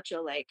is such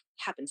a like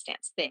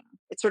happenstance thing.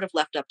 It's sort of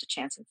left up to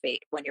chance and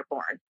fate when you're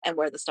born and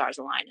where the stars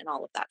align and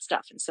all of that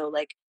stuff. And so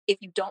like if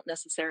you don't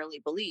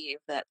necessarily believe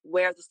that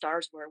where the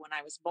stars were when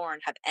I was born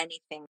have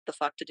anything the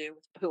fuck to do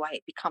with who I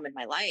become in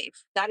my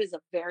life, that is a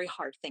very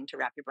hard thing to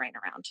wrap your brain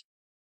around.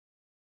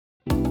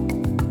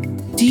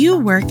 Do you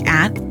work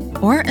at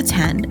or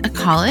attend a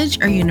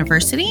college or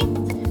university?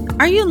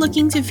 Are you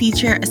looking to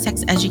feature a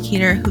sex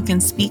educator who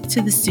can speak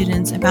to the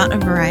students about a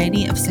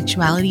variety of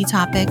sexuality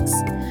topics?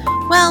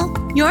 Well,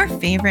 your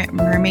favorite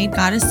mermaid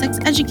goddess sex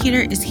educator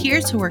is here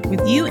to work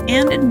with you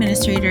and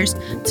administrators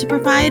to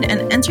provide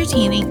an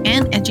entertaining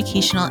and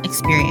educational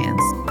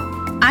experience.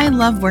 I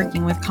love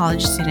working with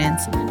college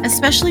students,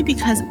 especially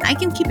because I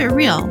can keep it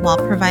real while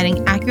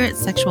providing accurate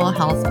sexual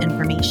health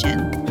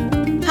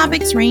information.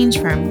 Topics range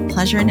from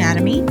pleasure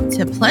anatomy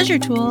to pleasure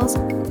tools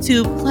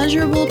to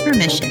pleasurable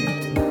permission,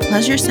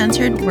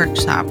 pleasure-centered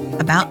workshop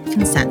about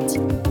consent.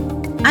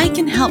 I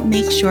can help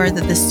make sure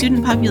that the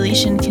student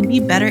population can be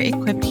better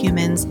equipped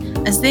humans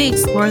as they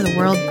explore the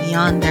world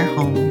beyond their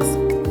homes.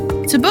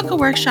 To book a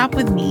workshop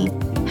with me,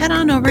 head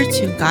on over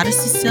to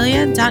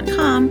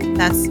goddesscecilia.com,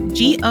 that's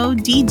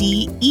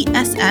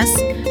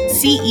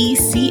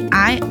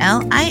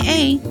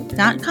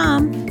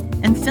GODDESSCECILIA.com,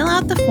 and fill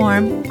out the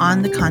form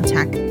on the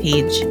contact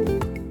page.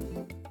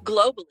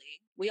 Globally,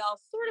 we all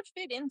sort of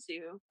fit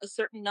into a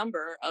certain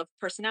number of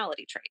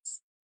personality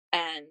traits.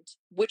 And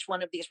which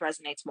one of these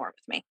resonates more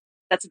with me?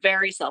 That's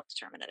very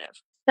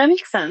self-determinative. That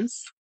makes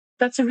sense.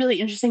 That's a really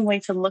interesting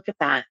way to look at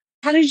that.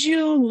 How did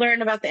you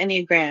learn about the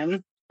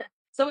Enneagram?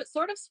 So it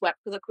sort of swept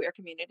the queer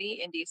community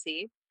in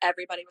DC.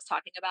 Everybody was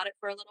talking about it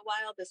for a little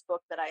while. This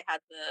book that I had,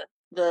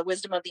 the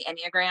Wisdom of the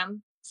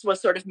Enneagram, was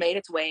sort of made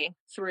its way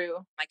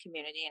through my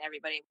community and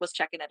everybody was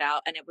checking it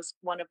out. And it was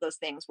one of those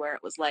things where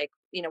it was like,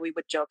 you know, we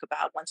would joke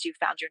about once you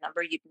found your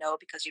number, you'd know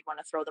because you'd want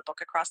to throw the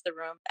book across the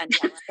room and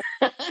yell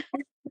at it.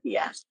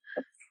 Yeah.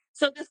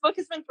 So this book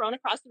has been thrown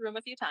across the room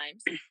a few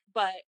times,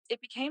 but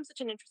it became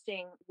such an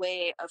interesting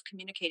way of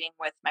communicating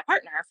with my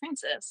partner,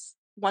 Francis,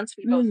 once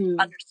we both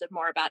understood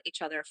more about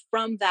each other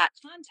from that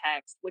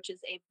context, which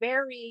is a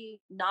very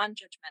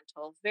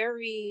non-judgmental,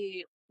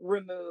 very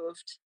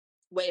removed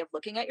way of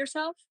looking at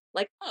yourself.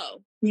 Like,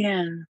 oh,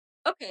 yeah,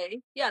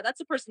 okay, yeah,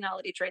 that's a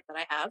personality trait that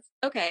I have.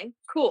 Okay,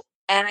 cool.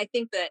 And I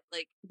think that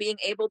like being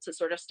able to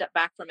sort of step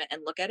back from it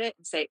and look at it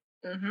and say,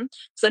 mm-hmm.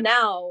 So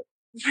now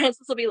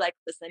Francis will be like,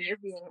 listen,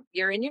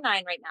 you're in your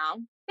 9 right now.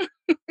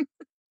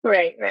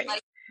 right.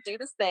 Like, do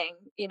this thing,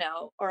 you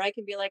know, or I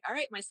can be like, all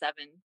right, my 7,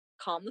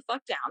 calm the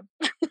fuck down.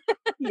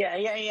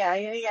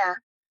 Yeah.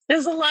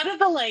 There's a lot of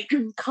the like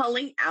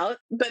calling out,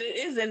 but it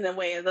is in the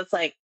way that's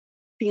like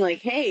being like,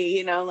 hey,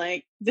 you know,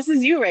 like this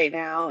is you right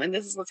now and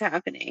this is what's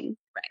happening.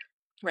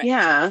 Right.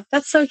 Yeah,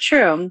 that's so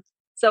true.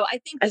 So I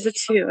think as a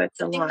 2,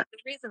 it's a lot. The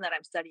reason that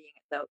I'm studying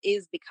it though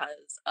is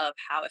because of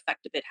how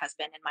effective it has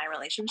been in my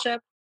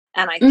relationship.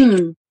 And I think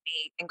it's an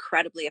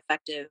incredibly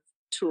effective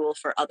tool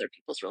for other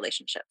people's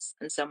relationships.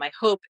 And so my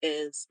hope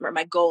is, or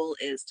my goal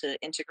is to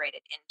integrate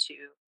it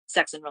into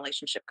sex and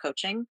relationship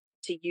coaching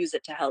to use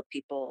it to help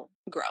people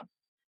grow.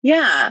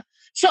 Yeah.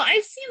 So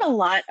I've seen a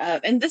lot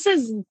of, and this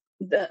is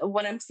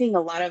what I'm seeing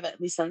a lot of,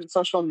 at least on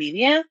social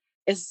media,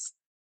 is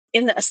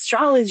in the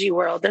astrology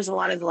world, there's a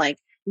lot of like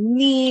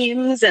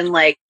memes and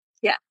like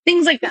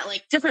things like that,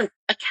 like different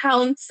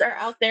accounts are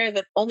out there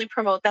that only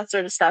promote that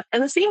sort of stuff.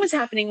 And the same is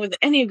happening with the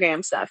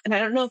Enneagram stuff. And I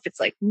don't know if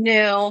it's like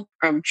new or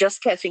I'm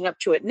just catching up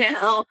to it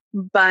now,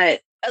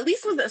 but at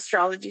least with the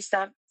astrology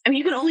stuff, I mean,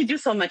 you can only do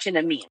so much in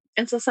a meme.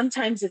 And so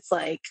sometimes it's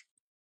like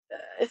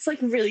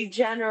really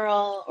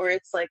general, or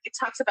it's like it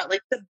talks about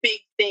like the big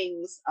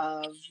things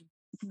of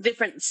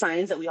different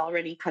signs that we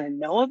already kind of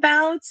know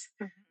about.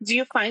 Do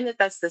you find that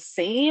that's the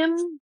same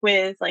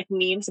with like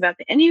memes about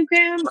the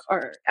Enneagram?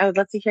 Or I would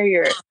love to hear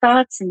your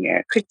thoughts and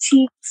your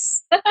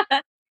critiques.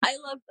 I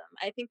love them.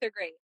 I think they're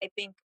great. I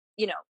think,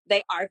 you know,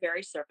 they are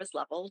very surface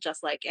level,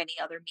 just like any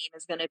other meme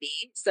is going to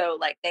be. So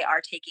like they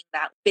are taking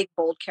that big,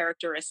 bold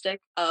characteristic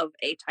of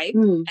a type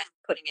and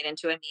putting it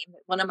into a meme.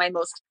 One of my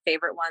most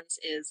favorite ones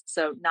is,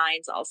 so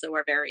 9s also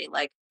are very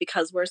like,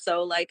 because we're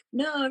so like,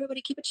 no,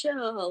 everybody keep it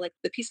chill, like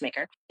the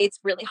peacemaker. It's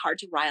really hard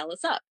to rile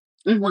us up.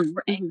 Once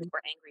we're angry,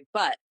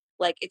 but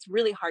like, it's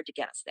really hard to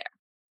get us there.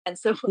 And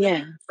so one of my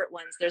favorite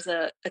ones, there's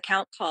a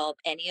account called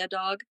Enya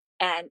Dog,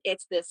 and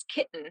it's this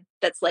kitten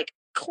that's like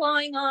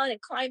clawing on and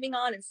climbing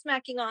on and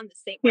smacking on the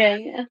Saint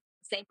Bernard.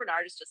 Saint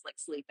Bernard is just like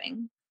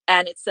sleeping.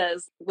 And it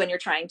says, when you're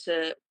trying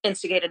to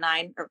instigate a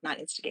 9, or not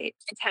instigate,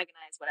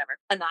 antagonize, whatever,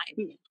 a 9.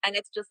 And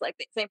it's just like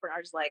Saint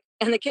Bernard is like,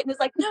 and the kitten is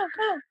like, no,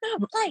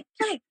 play.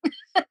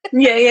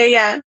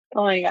 Yeah.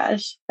 Oh my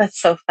gosh. That's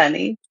so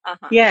funny.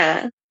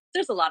 Yeah.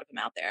 There's a lot of them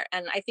out there,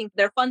 and I think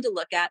they're fun to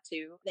look at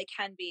too. They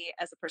can be,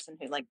 as a person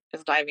who like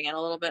is diving in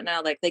a little bit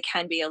now, like they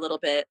can be a little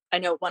bit, I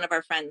know one of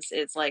our friends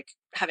is like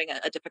having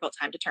a difficult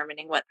time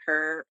determining what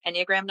her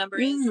Enneagram number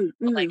is.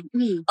 Like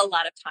a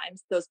lot of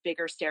times those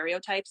bigger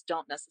stereotypes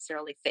don't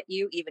necessarily fit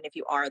you, even if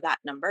you are that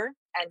number.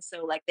 And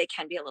so like they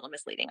can be a little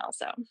misleading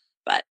also.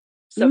 But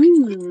so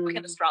look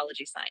at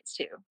astrology signs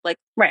too. Like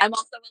I'm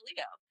also a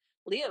Leo.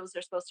 Leos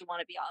are supposed to want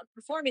to be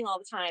performing all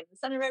the time, the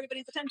center of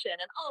everybody's attention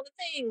and all the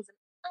things.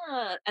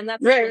 And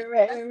that's right.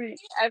 every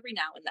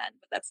now and then,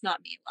 but that's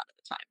not me a lot of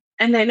the time.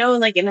 And I know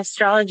like in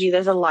astrology,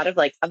 there's a lot of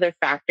like other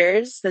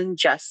factors than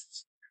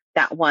just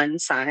that one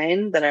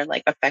sign that are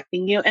like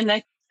affecting you. And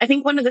I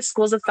think one of the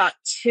schools of thought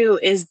too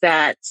is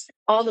that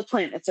all the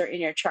planets are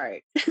in your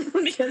chart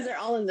because they're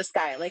all in the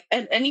sky. Like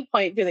at any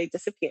point do they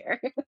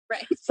disappear?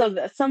 Right. So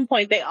at some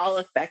point they all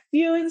affect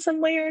you in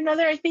some way or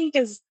another, I think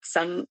is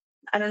some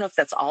I don't know if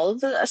that's all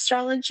of the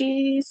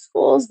astrology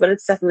schools, but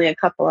it's definitely a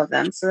couple of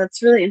them. So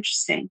that's really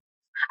interesting.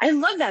 I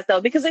love that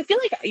though, because I feel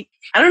like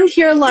I don't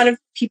hear a lot of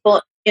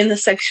people in the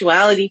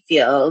sexuality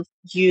field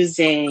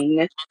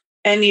using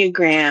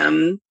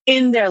Enneagram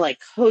in their like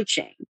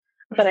coaching.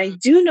 But I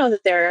do know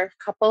that there are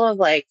a couple of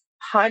like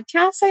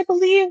podcasts, I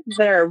believe,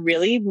 that are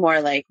really more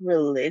like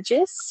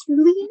religious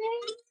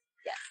leaning,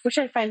 which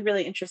I find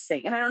really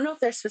interesting. And I don't know if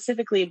they're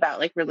specifically about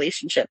like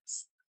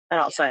relationships at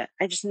all. So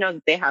I just know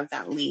that they have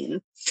that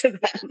lean to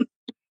them.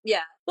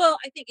 Yeah. Well,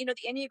 I think,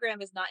 the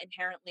Enneagram is not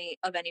inherently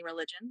of any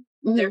religion.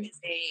 Mm-hmm. There is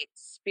a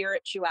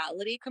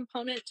spirituality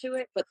component to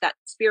it, but that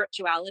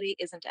spirituality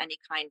isn't any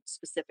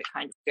specific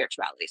kind of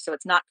spirituality. So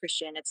it's not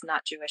Christian, it's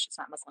not Jewish, it's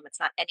not Muslim, it's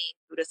not any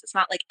Buddhist, it's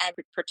not like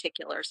any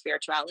particular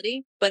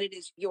spirituality, but it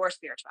is your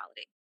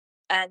spirituality.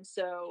 And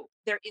so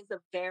there is a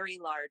very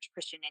large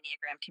Christian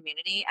Enneagram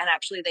community. And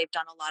actually, they've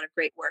done a lot of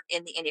great work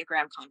in the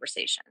Enneagram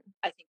conversation.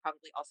 I think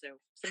probably also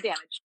some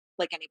damage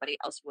like anybody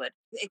else would.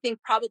 I think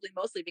probably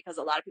mostly because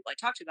a lot of people I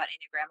talk to about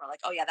Enneagram are like,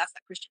 oh yeah, that's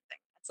that Christian thing.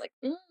 It's like,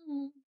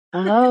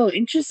 oh,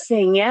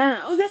 interesting.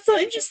 Yeah. Oh, that's so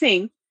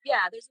interesting.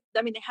 Yeah.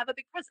 They have a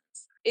big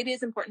presence. It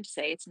is important to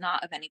say it's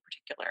not of any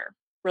particular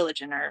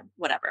religion or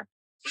whatever.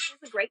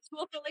 It's a great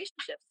tool for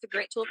relationships. It's a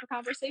great tool for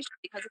conversation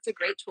because it's a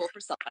great tool for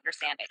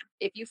self-understanding.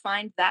 If you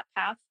find that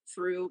path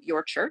through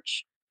your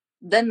church,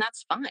 then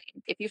that's fine.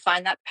 If you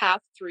find that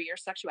path through your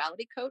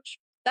sexuality coach,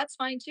 that's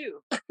fine too.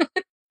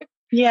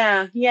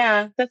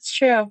 Yeah, that's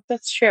true.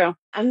 That's true.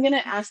 I'm going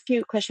to ask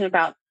you a question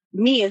about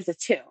me as a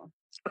 2.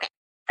 Okay.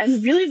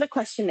 And really the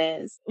question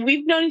is,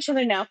 we've known each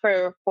other now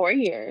for 4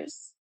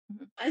 years.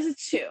 Mm-hmm. As a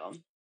 2,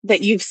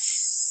 that you've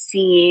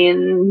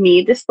seen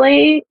me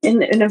display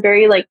in a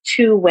very like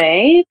 2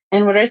 way,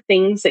 and what are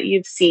things that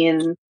you've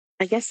seen,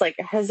 I guess, like,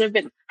 have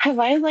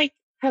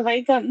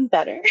I gotten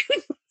better?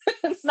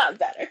 It's not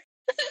better.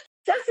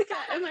 Jessica,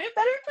 am I a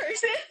better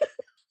person?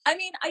 I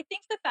mean, I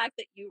think the fact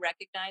that you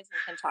recognize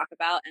and can talk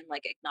about and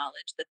like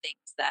acknowledge the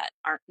things that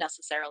aren't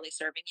necessarily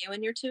serving you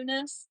in your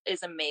 2-ness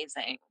is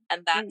amazing.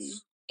 And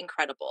that's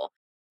incredible.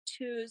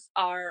 2s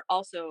are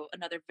also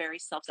another very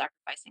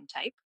self-sacrificing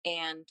type,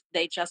 and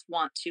they just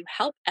want to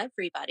help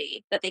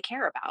everybody that they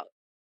care about.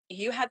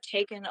 You have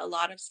taken a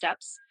lot of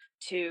steps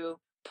to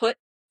put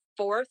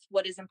forth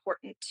what is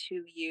important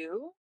to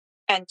you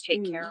and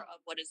take care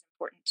of what is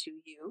important to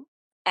you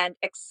and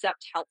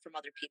accept help from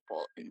other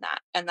people in that.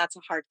 And that's a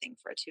hard thing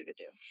for a 2 to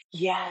do.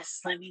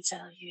 Yes, let me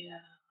tell you.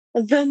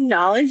 The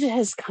knowledge that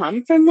has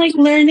come from like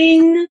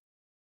learning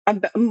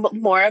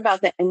more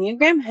about the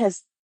Enneagram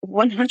has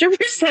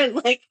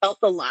 100% like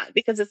helped a lot,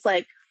 because it's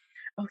like,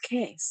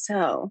 okay,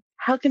 so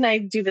how can I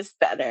do this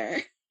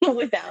better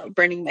without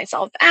burning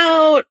myself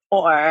out?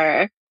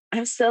 Or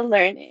I'm still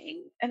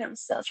learning and I'm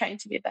still trying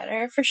to be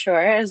better, for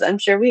sure, as I'm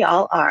sure we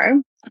all are.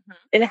 Mm-hmm.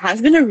 It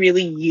has been a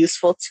really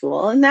useful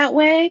tool in that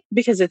way,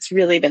 because it's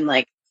really been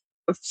like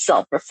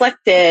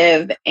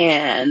self-reflective,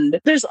 and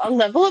there's a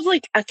level of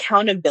like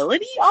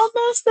accountability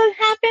almost that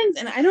happens.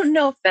 And I don't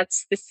know if that's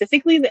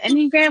specifically the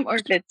Enneagram or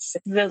if it's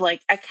the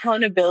like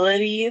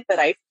accountability that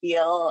I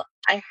feel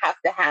I have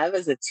to have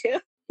as a 2.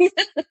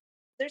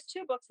 There's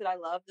 2 books that I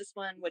love. This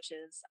one, which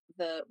is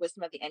The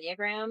Wisdom of the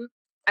Enneagram,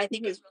 I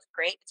think is really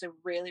great. It's a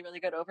really, really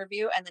good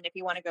overview. And then if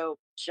you want to go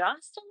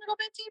just a little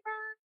bit deeper,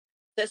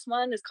 this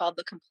one is called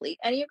The Complete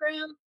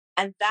Enneagram.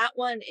 And that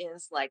one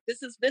is like,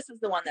 this is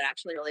the one that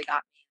actually really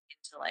got me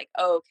into like,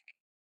 okay,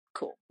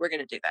 cool, we're going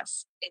to do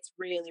this. It's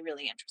really,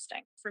 really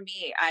interesting. For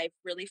me, I've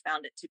really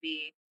found it to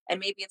be, and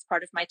maybe it's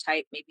part of my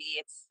type, maybe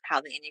it's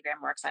how the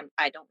Enneagram works,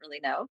 I don't really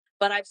know,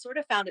 but I've sort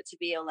of found it to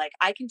be like,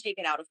 I can take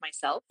it out of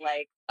myself,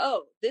 like,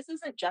 oh, this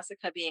isn't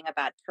Jessica being a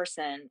bad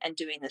person and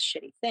doing this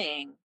shitty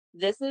thing.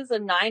 This is a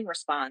 9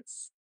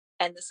 response,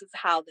 and this is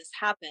how this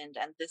happened,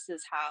 and this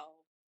is how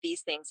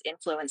these things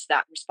influence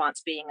that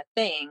response being a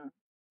thing.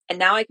 And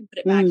now I can put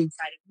it back inside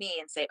of me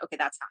and say, okay,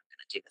 that's how I'm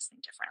going to do this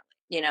thing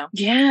differently,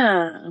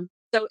 Yeah.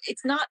 So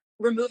it's not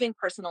removing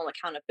personal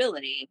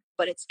accountability,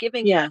 but it's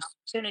giving you an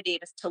opportunity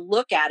to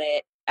look at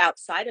it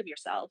outside of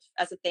yourself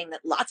as a thing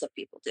that lots of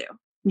people do.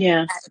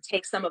 Yeah. And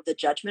take some of the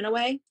judgment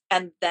away,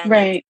 and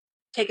then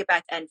take it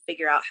back and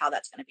figure out how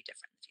that's going to be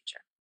different in the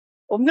future.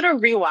 Well, I'm going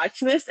to rewatch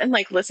this and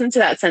like listen to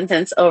that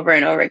sentence over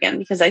and over again,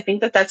 because I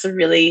think that that's a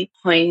really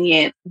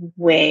poignant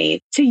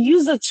way to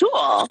use a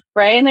tool,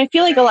 right? And I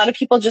feel like a lot of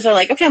people just are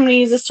like, okay, I'm going to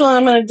use this tool and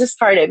I'm going to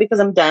discard it because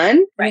I'm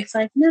done. Right. And it's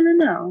like,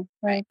 no,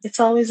 right?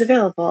 It's always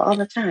available all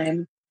the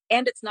time.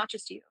 And it's not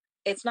just you.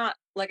 It's not,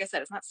 like I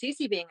said, it's not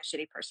Cece being a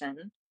shitty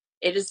person.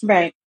 It is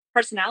right.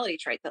 Personality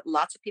trait that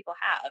lots of people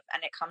have,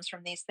 and it comes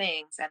from these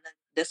things, and then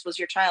this was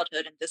your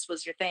childhood and this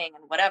was your thing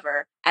and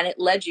whatever, and it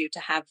led you to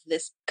have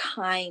this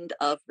kind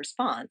of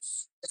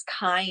response, this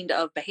kind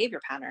of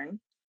behavior pattern.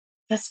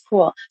 That's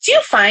cool. Do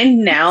you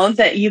find now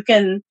that you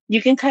can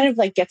kind of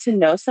like get to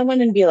know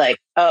someone and be like,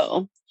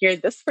 oh, you're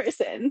this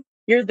person,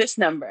 you're this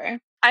number?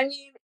 I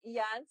mean,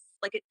 yes,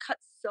 like it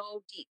cuts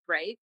so deep,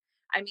 right?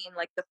 I mean,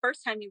 like the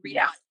first time you read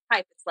out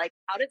type, it's like,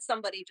 how did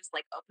somebody just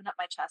like open up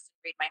my chest and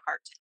read my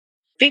heart?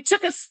 They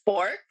took a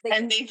sport They-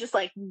 and they just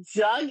like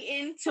dug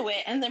into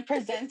it and then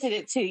presented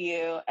it to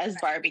you as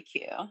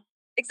barbecue.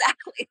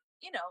 Exactly.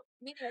 You know,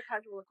 meeting a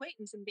casual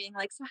acquaintance and being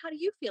like, so how do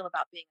you feel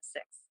about being a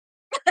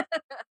 6?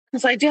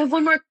 So I do have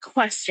one more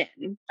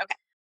question. Okay.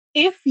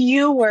 If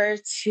you were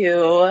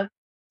to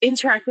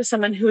interact with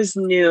someone who is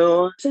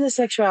new to the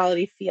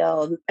sexuality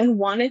field and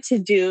wanted to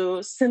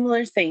do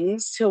similar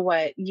things to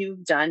what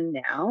you've done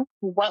now,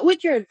 what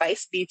would your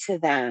advice be to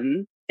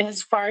them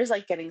as far as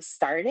like getting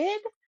started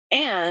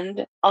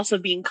and also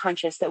being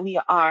conscious that we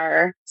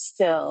are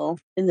still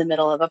in the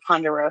middle of a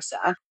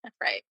ponderosa?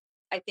 Right.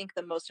 I think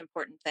the most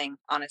important thing,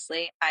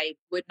 honestly, I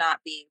would not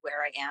be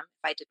where I am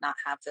if I did not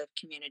have the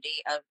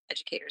community of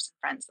educators and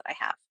friends that I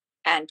have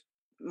and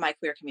my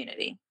queer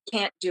community. You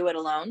can't do it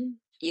alone.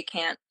 You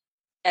can't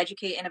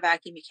educate in a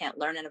vacuum. You can't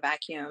learn in a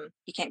vacuum.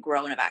 You can't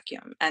grow in a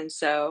vacuum. And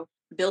so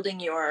building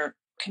your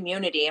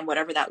community and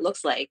whatever that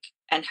looks like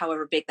and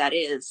however big that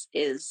is,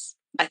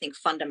 I think,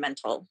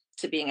 fundamental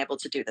to being able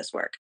to do this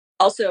work.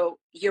 Also,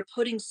 you're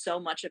putting so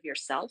much of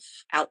yourself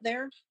out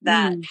there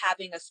that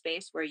having a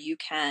space where you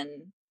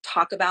can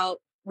talk about,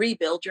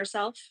 rebuild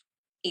yourself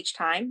each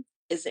time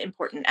is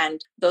important.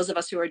 And those of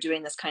us who are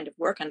doing this kind of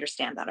work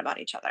understand that about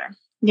each other.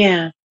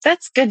 Yeah,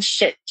 that's good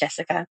shit,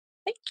 Jessica.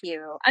 Thank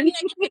you. I mean, I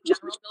think in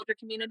general build your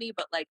community,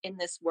 but like in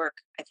this work,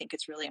 I think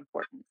it's really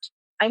important.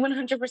 I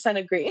 100%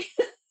 agree.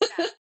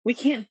 We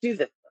can't do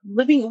that.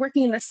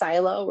 Working in a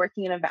silo,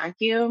 working in a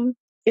vacuum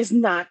is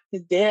not the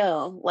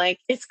deal. Like,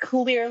 it's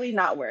clearly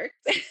not worked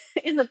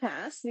in the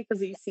past because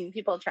we've seen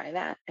people try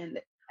that,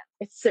 and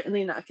it's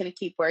certainly not going to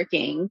keep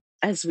working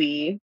as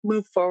we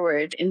move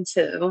forward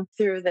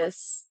through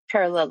this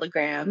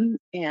parallelogram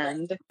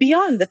and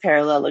beyond the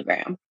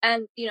parallelogram.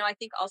 And, you know, I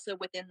think also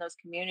within those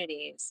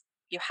communities,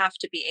 you have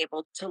to be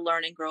able to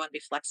learn and grow and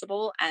be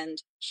flexible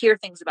and hear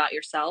things about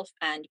yourself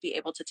and be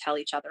able to tell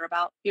each other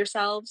about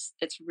yourselves.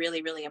 It's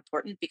really, really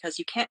important because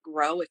you can't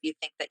grow if you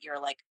think that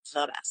you're like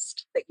the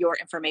best, that your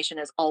information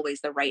is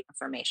always the right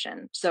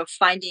information. So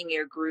finding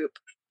your group,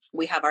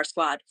 we have our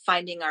squad,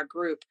 finding your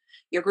group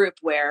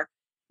where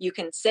you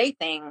can say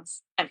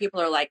things and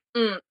people are like,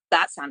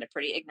 that sounded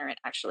pretty ignorant,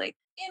 actually,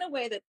 in a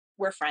way that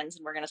we're friends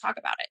and we're going to talk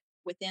about it.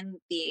 Within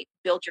the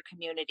build your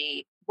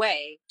community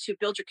way, to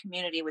build your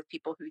community with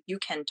people who you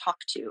can talk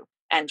to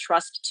and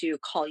trust to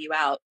call you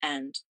out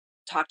and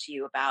talk to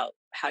you about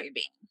how you're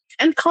being.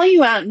 And call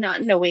you out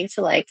not in a way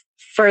to like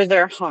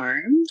further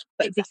harm,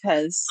 but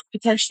because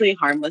potentially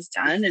harm was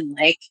done and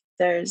like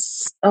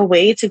there's a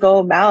way to go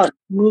about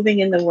moving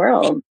in the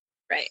world.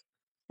 Right.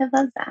 I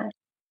love that.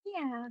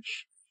 Yeah.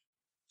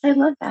 I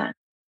love that.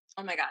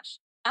 Oh my gosh.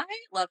 I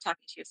love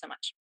talking to you so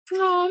much.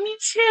 Oh, me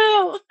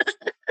too.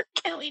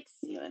 Can't wait to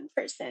see you in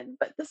person,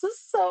 but this is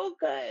so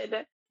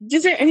good.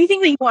 Is there anything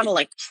that you want to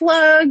like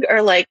plug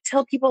or like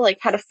tell people like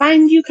how to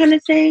find you kind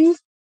of thing?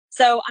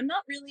 So I'm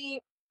not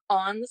really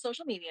on the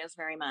social medias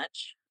very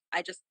much.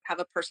 I just have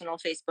a personal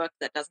Facebook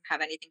that doesn't have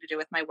anything to do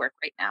with my work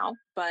right now,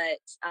 but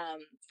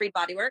Freed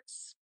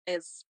Bodyworks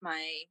is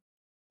my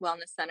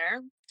wellness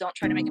center. Don't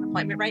try to make an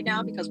appointment right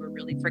now because we're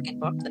really freaking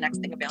booked. The next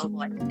thing available,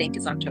 I think,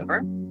 is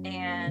October.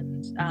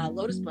 And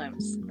Lotus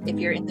Blooms. If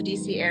you're in the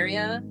DC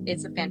area,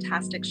 it's a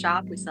fantastic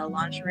shop. We sell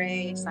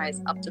lingerie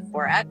size up to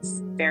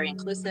 4X, very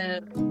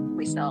inclusive.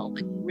 We sell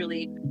like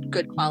really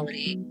good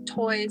quality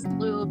toys,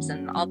 lubes,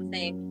 and all the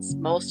things.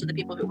 Most of the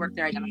people who work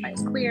there identify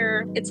as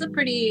queer. It's a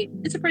pretty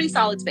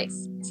solid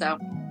space. So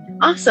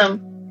awesome.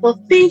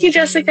 Well, thank you,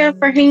 Jessica,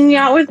 for hanging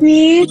out with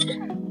me.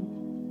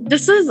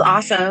 This is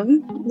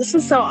awesome. This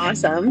is so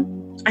awesome.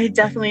 I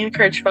definitely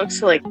encourage folks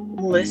to like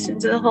listen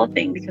to the whole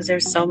thing because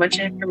there's so much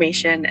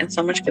information and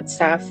so much good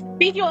stuff.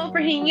 Thank you all for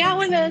hanging out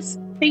with us.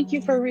 Thank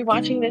you for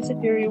rewatching this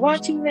if you're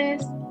rewatching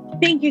this.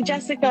 Thank you,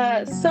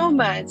 Jessica, so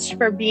much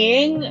for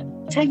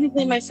being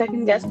technically my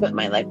second guest, but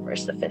my like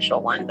first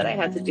official one that I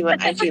had to do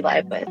an IG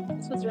Live with.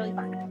 This was really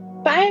fun.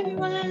 Bye,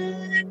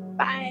 everyone.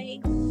 Bye.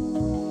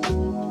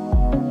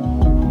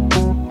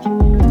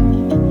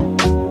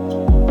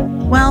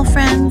 Well,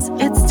 friends,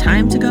 it's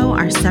time to go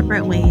our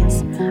separate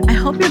ways. I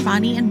hope your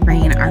body and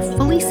brain are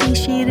fully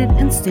satiated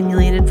and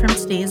stimulated from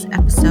today's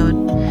episode.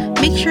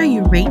 Make sure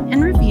you rate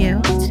and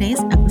review today's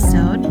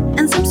episode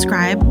and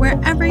subscribe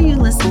wherever you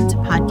listen to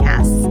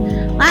podcasts.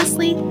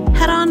 Lastly,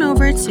 head on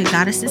over to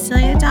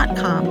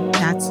goddesscecilia.com.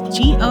 That's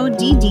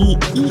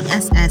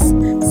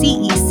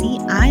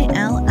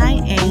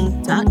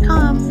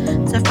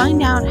GODDESSCECILIA.com to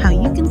find out how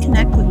you can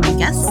connect with my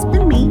guests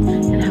and me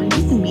and how you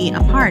can be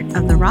a part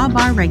of the Raw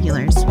Bar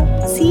regulars.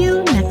 See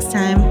you next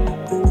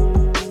time.